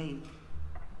remembrance of me."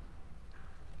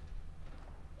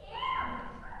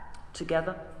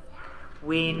 Together,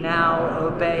 we now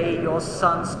obey your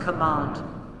Son's command.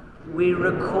 We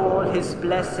recall his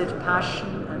blessed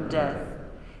passion and death,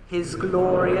 his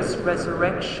glorious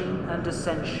resurrection and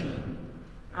ascension.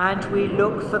 and we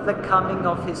look for the coming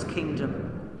of his kingdom.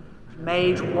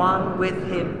 Made one with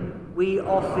him, we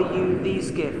offer you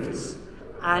these gifts,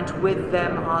 and with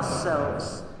them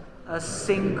ourselves, a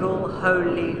single,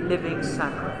 holy, living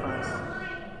sacrifice.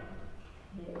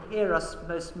 Hear us,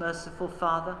 most merciful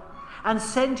Father, and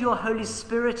send your Holy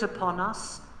Spirit upon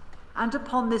us and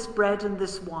upon this bread and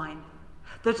this wine,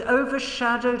 that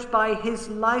overshadowed by his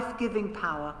life-giving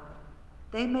power,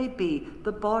 they may be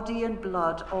the body and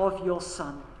blood of your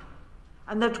Son,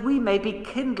 and that we may be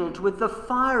kindled with the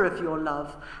fire of your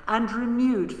love and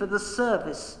renewed for the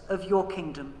service of your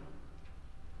kingdom.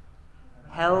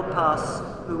 Help us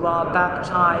who are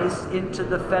baptized into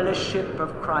the fellowship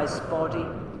of Christ's body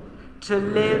to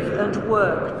live and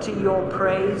work to your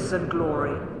praise and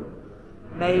glory.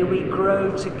 May we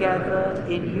grow together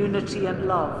in unity and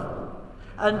love,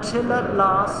 until at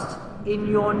last, in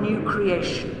your new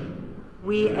creation,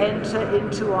 we enter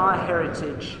into our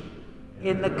heritage,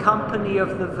 in the company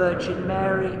of the Virgin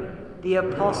Mary, the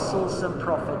apostles and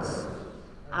prophets,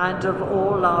 and of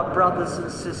all our brothers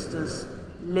and sisters,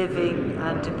 living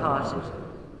and departed.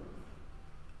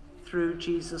 Through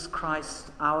Jesus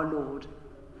Christ our Lord,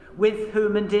 with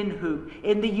whom and in whom,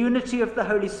 in the unity of the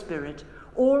Holy Spirit,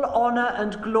 all honor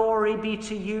and glory be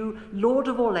to you, Lord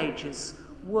of all ages,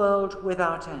 world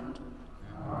without end.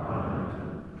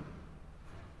 Amen.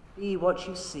 Be what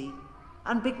you see,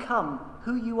 and become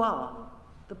who you are,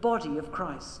 the body of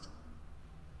Christ.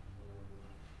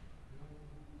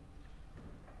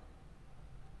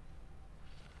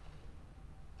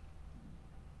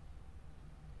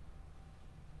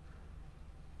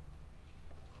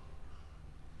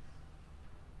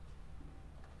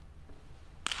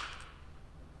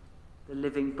 The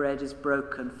living bread is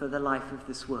broken for the life of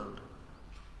this world.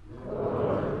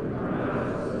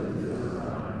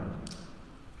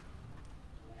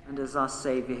 And as our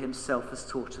Saviour himself has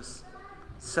taught us,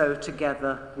 so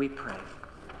together we pray.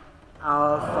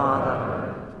 Our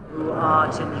Father, who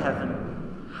art in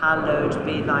heaven, hallowed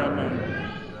be thy name.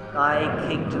 Thy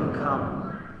kingdom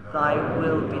come, thy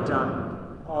will be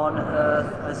done, on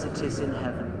earth as it is in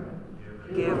heaven.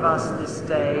 Give us this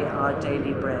day our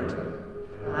daily bread,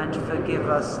 and forgive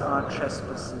us our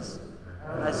trespasses,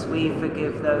 as we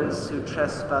forgive those who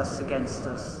trespass against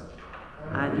us.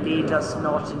 And lead us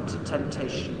not into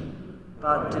temptation,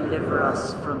 but deliver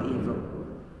us from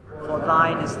evil. For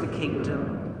thine is the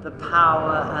kingdom, the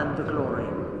power, and the glory,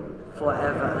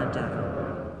 forever and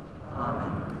ever.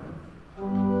 Amen.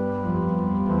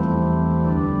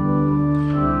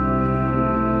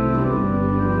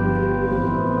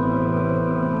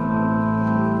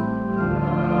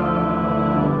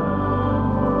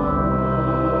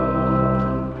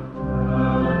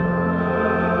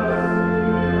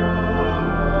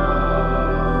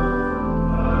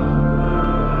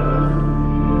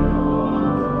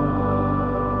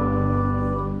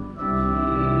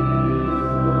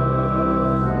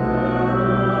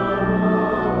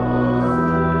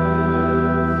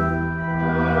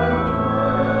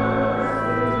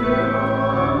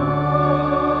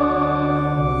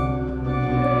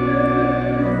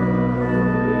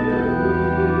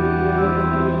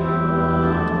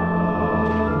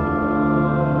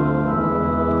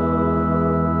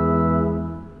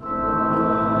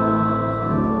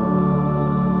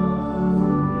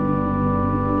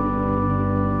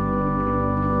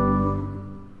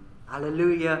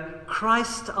 Hallelujah.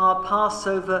 Christ, our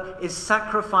Passover, is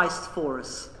sacrificed for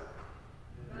us.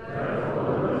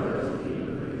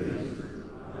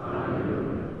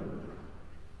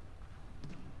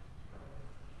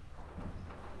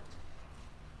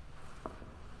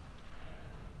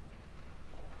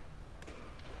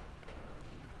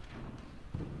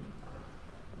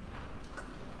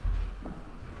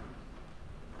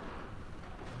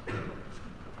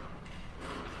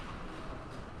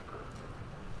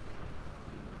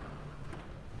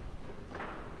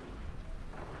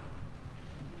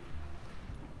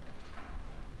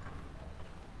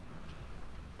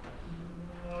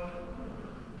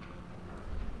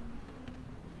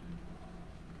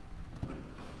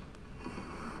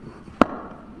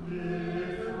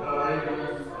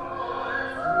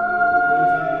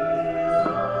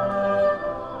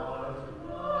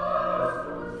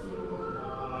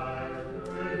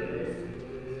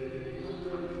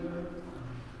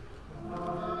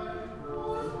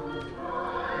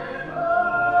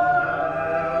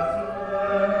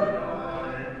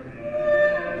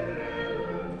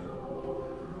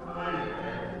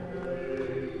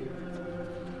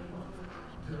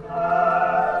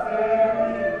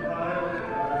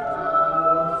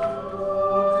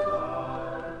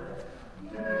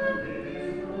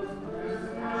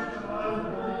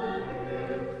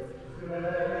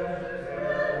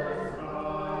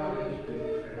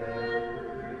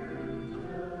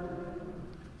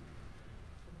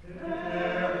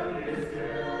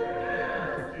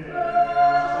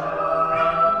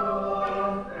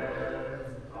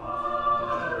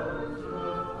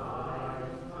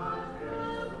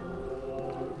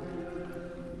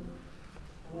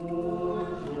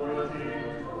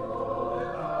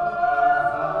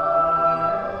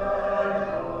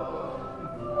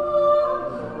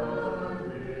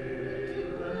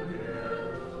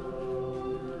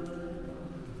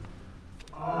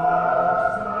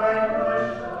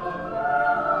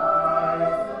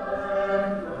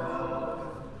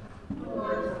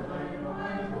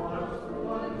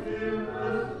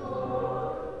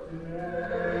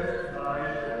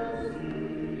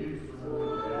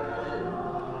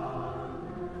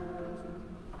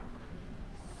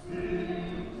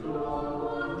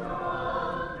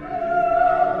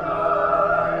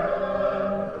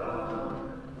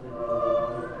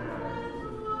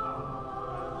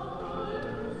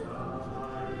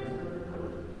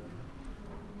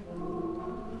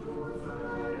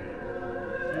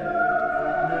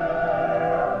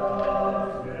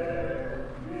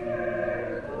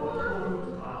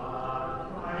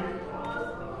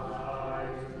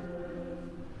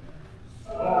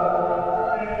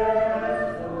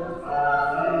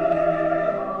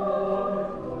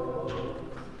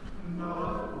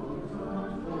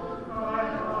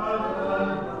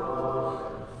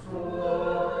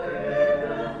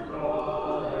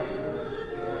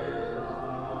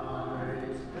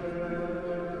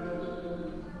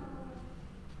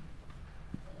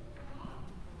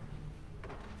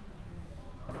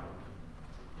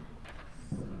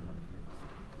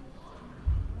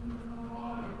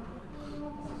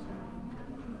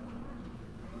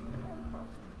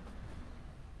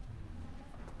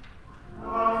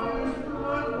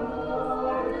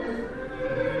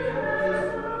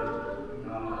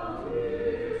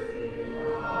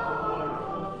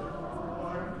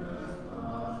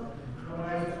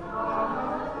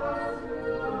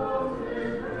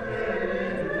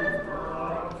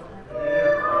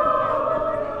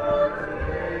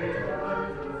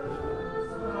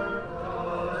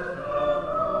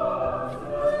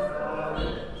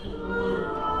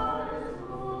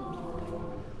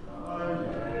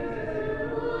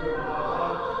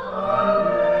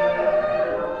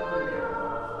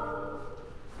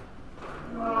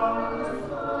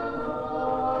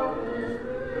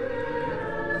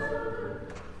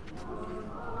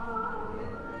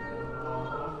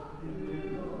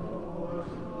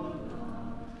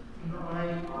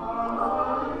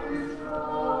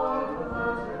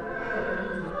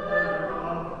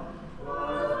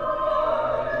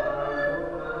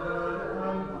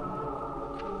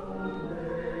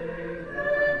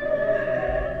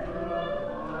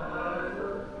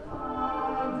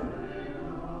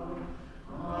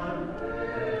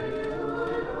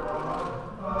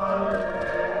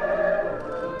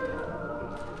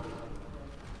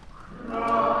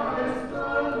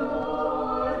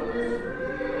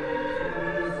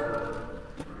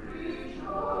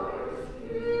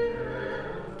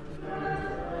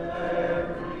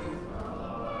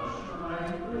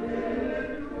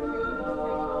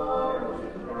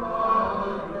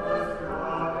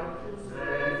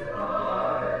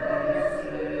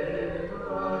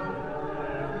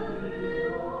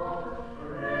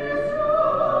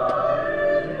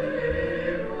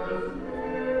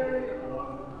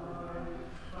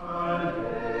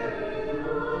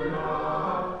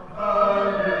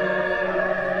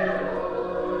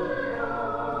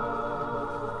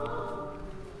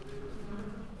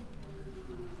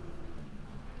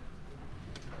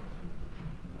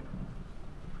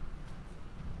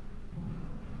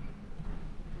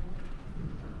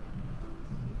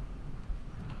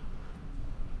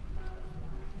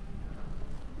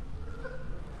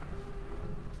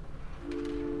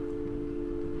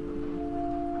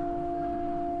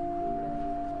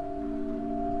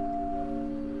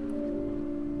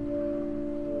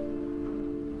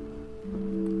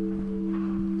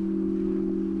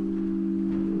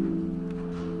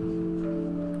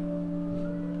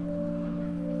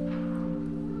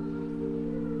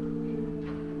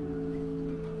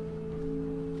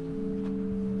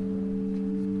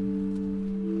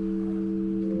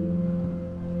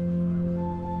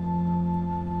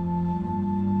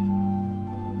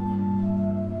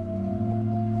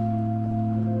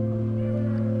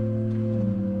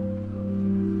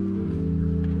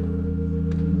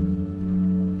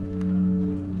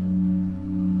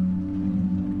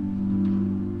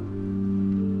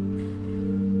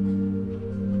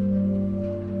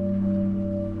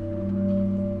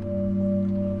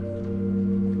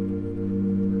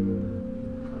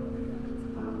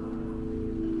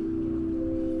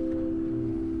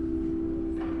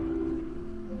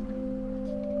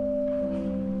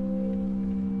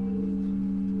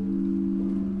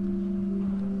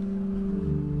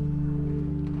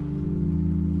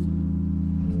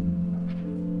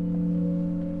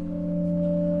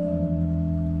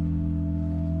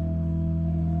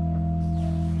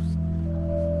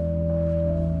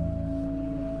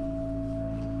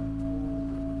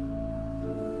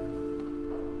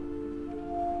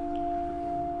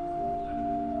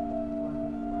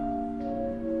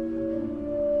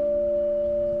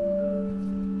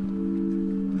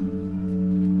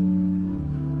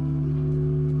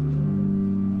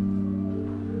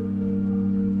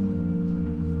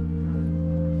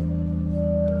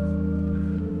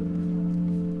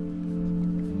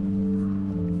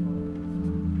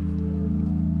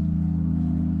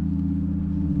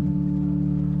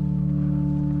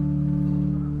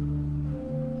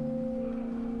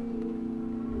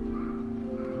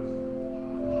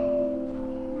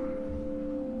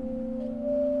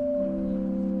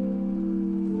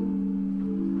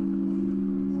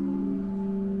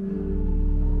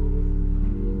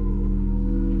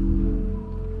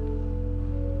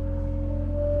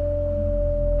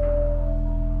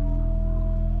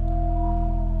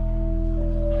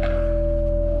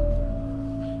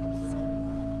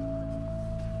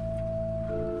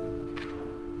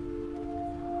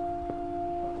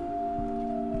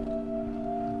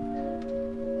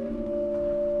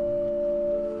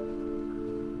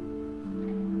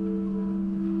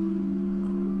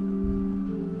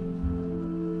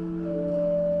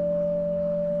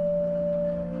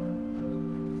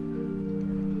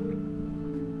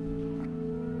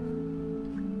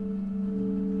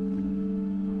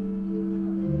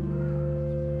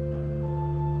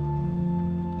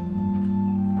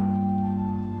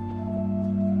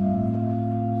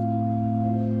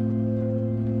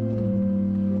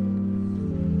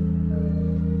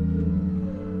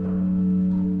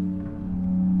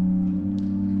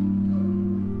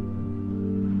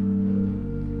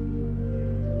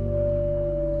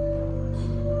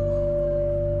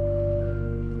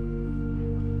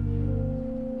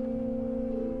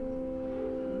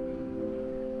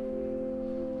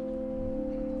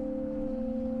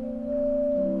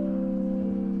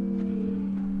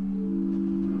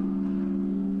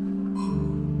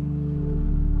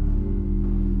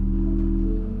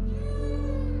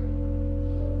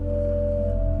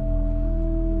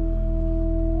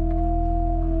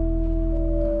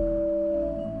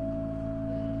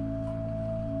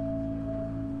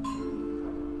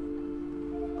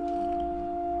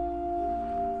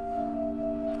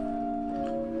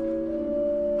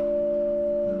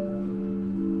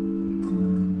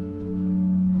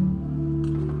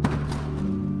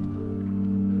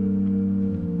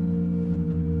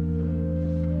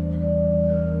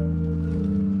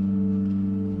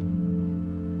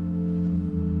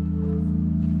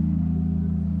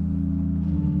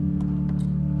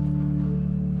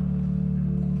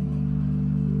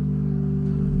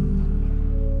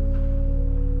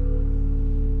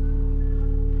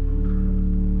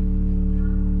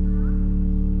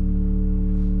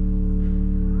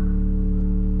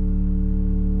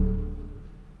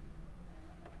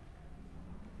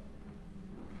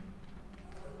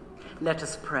 Let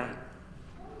us pray.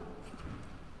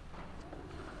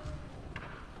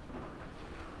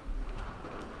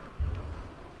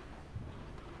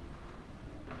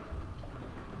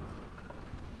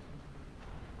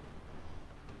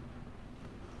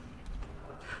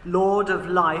 Lord of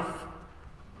life,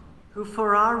 who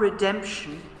for our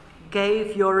redemption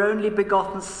gave your only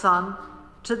begotten Son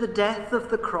to the death of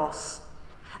the cross,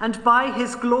 and by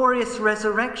his glorious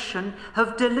resurrection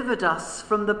have delivered us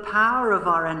from the power of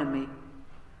our enemy,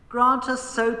 grant us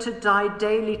so to die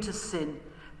daily to sin,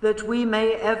 that we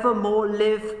may evermore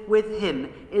live with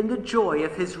him in the joy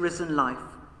of his risen life.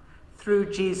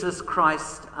 Through Jesus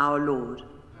Christ our Lord.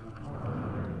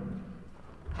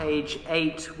 Page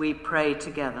 8, we pray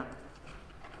together.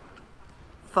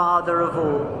 Father of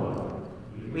all,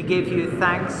 we give you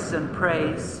thanks and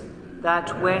praise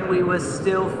that when we were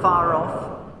still far off,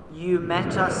 you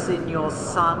met us in your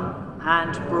Son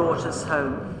and brought us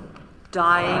home.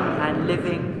 Dying and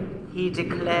living, he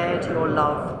declared your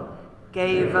love,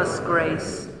 gave us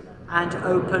grace, and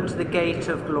opened the gate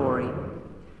of glory.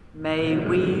 May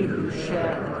we who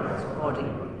share his body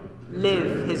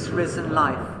live his risen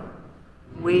life.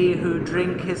 We who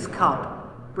drink his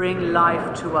cup bring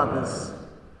life to others.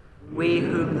 We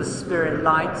whom the Spirit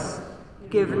lights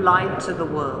give light to the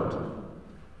world.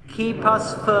 Keep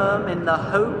us firm in the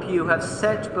hope you have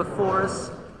set before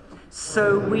us,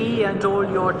 so we and all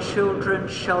your children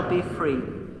shall be free,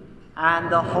 and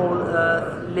the whole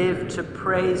earth live to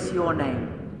praise your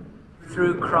name.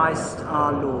 Through Christ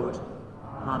our Lord.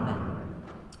 Amen.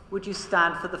 Would you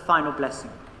stand for the final blessing?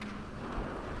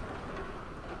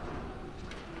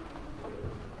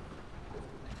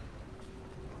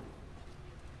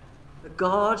 The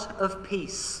God of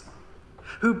peace,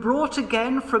 who brought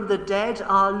again from the dead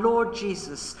our Lord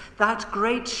Jesus, that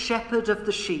great shepherd of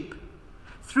the sheep,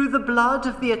 through the blood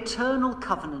of the eternal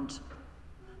covenant,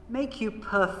 make you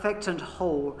perfect and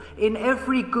whole in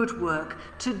every good work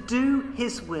to do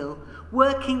his will,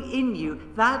 working in you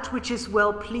that which is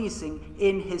well-pleasing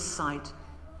in his sight.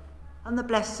 And the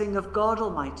blessing of God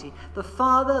Almighty, the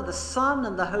Father, the Son,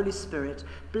 and the Holy Spirit,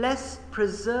 bless,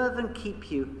 preserve, and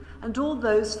keep you, and all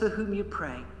those for whom you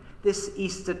pray, this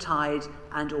Eastertide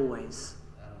and always.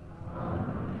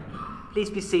 Please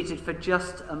be seated for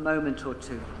just a moment or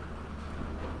two.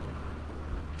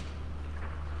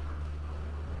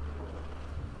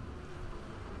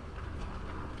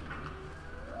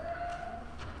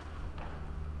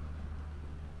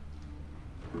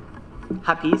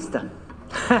 Happy Easter.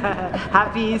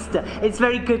 Happy Easter. It's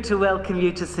very good to welcome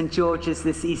you to St. George's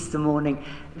this Easter morning.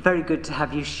 Very good to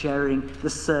have you sharing the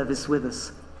service with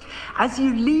us. As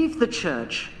you leave the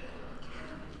church,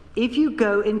 if you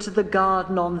go into the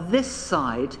garden on this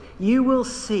side, you will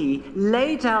see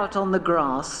laid out on the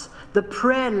grass the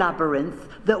prayer labyrinth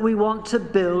that we want to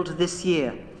build this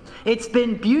year. It's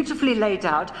been beautifully laid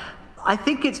out. I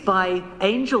think it's by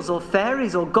angels or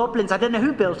fairies or goblins. I don't know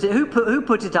who built it, who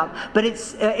put it up, but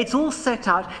it's all set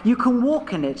out. You can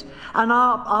walk in it. And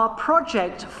our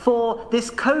project for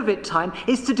this COVID time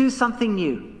is to do something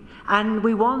new. And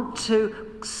we want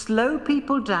to slow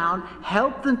people down,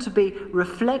 help them to be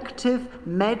reflective,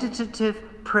 meditative,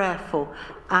 prayerful.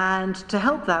 And to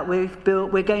help that, we're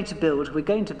going to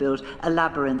build a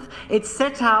labyrinth. It's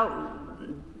set out.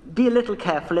 Be a little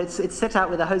careful. It's set out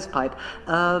with a hose pipe,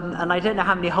 and I don't know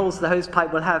how many holes the hose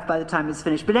pipe will have by the time it's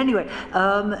finished. But anyway,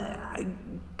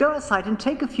 go outside and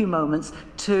take a few moments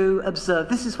to observe.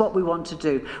 This is what we want to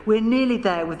do. We're nearly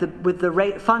there with the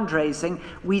fundraising.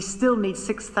 We still need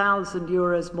 6,000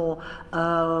 euros more,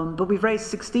 but we've raised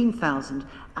 16,000.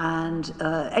 And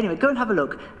anyway, go and have a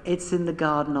look. It's in the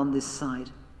garden on this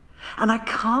side. And I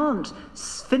can't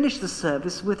finish the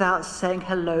service without saying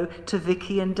hello to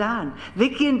Vicky and Dan.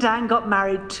 Vicky and Dan got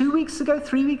married 3 weeks ago.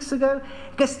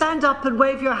 Go stand up and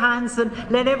wave your hands and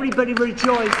let everybody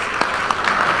rejoice.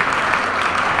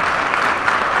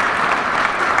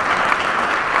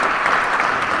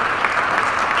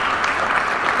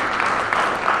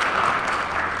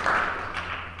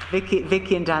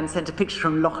 Vicky and Dan sent a picture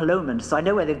from Loch Lomond, so I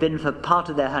know where they've been for part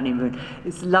of their honeymoon.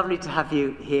 It's lovely to have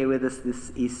you here with us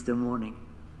this Easter morning.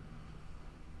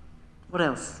 What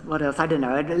else? I don't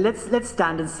know. Let's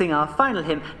stand and sing our final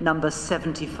hymn, number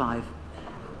 75.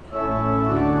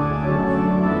 Amen.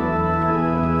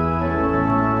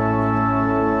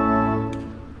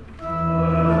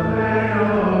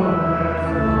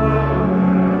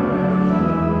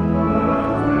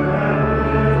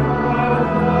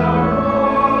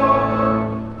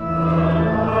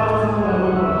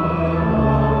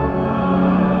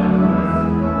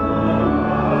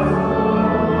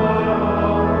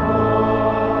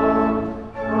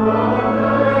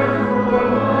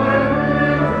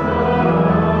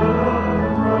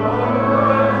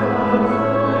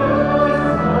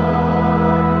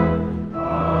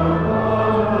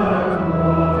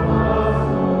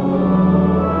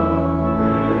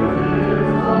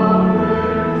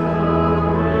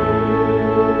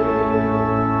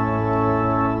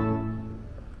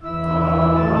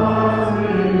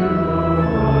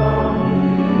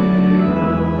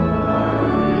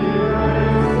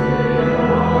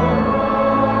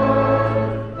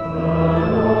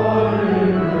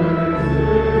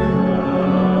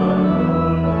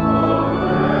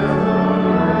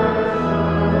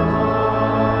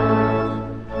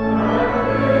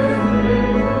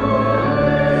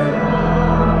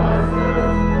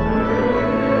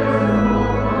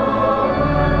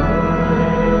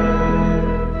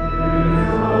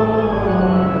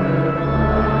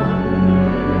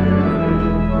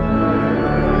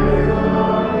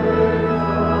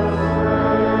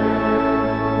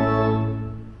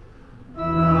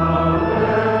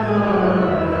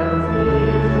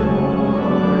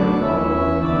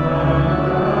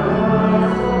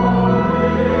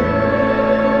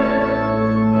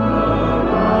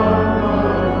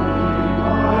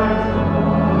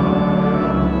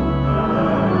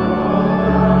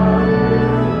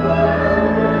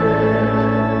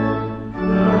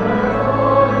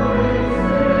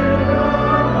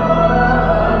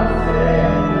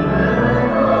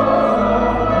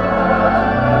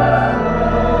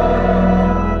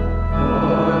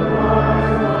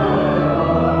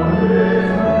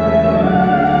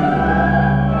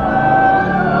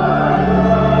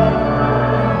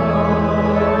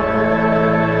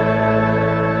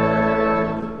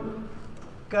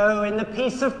 Go in the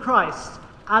peace of Christ.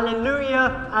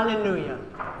 Alleluia, alleluia.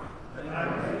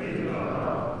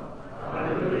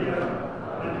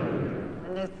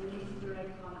 And there's the Easter egg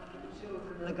hunt for the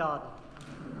children in the garden.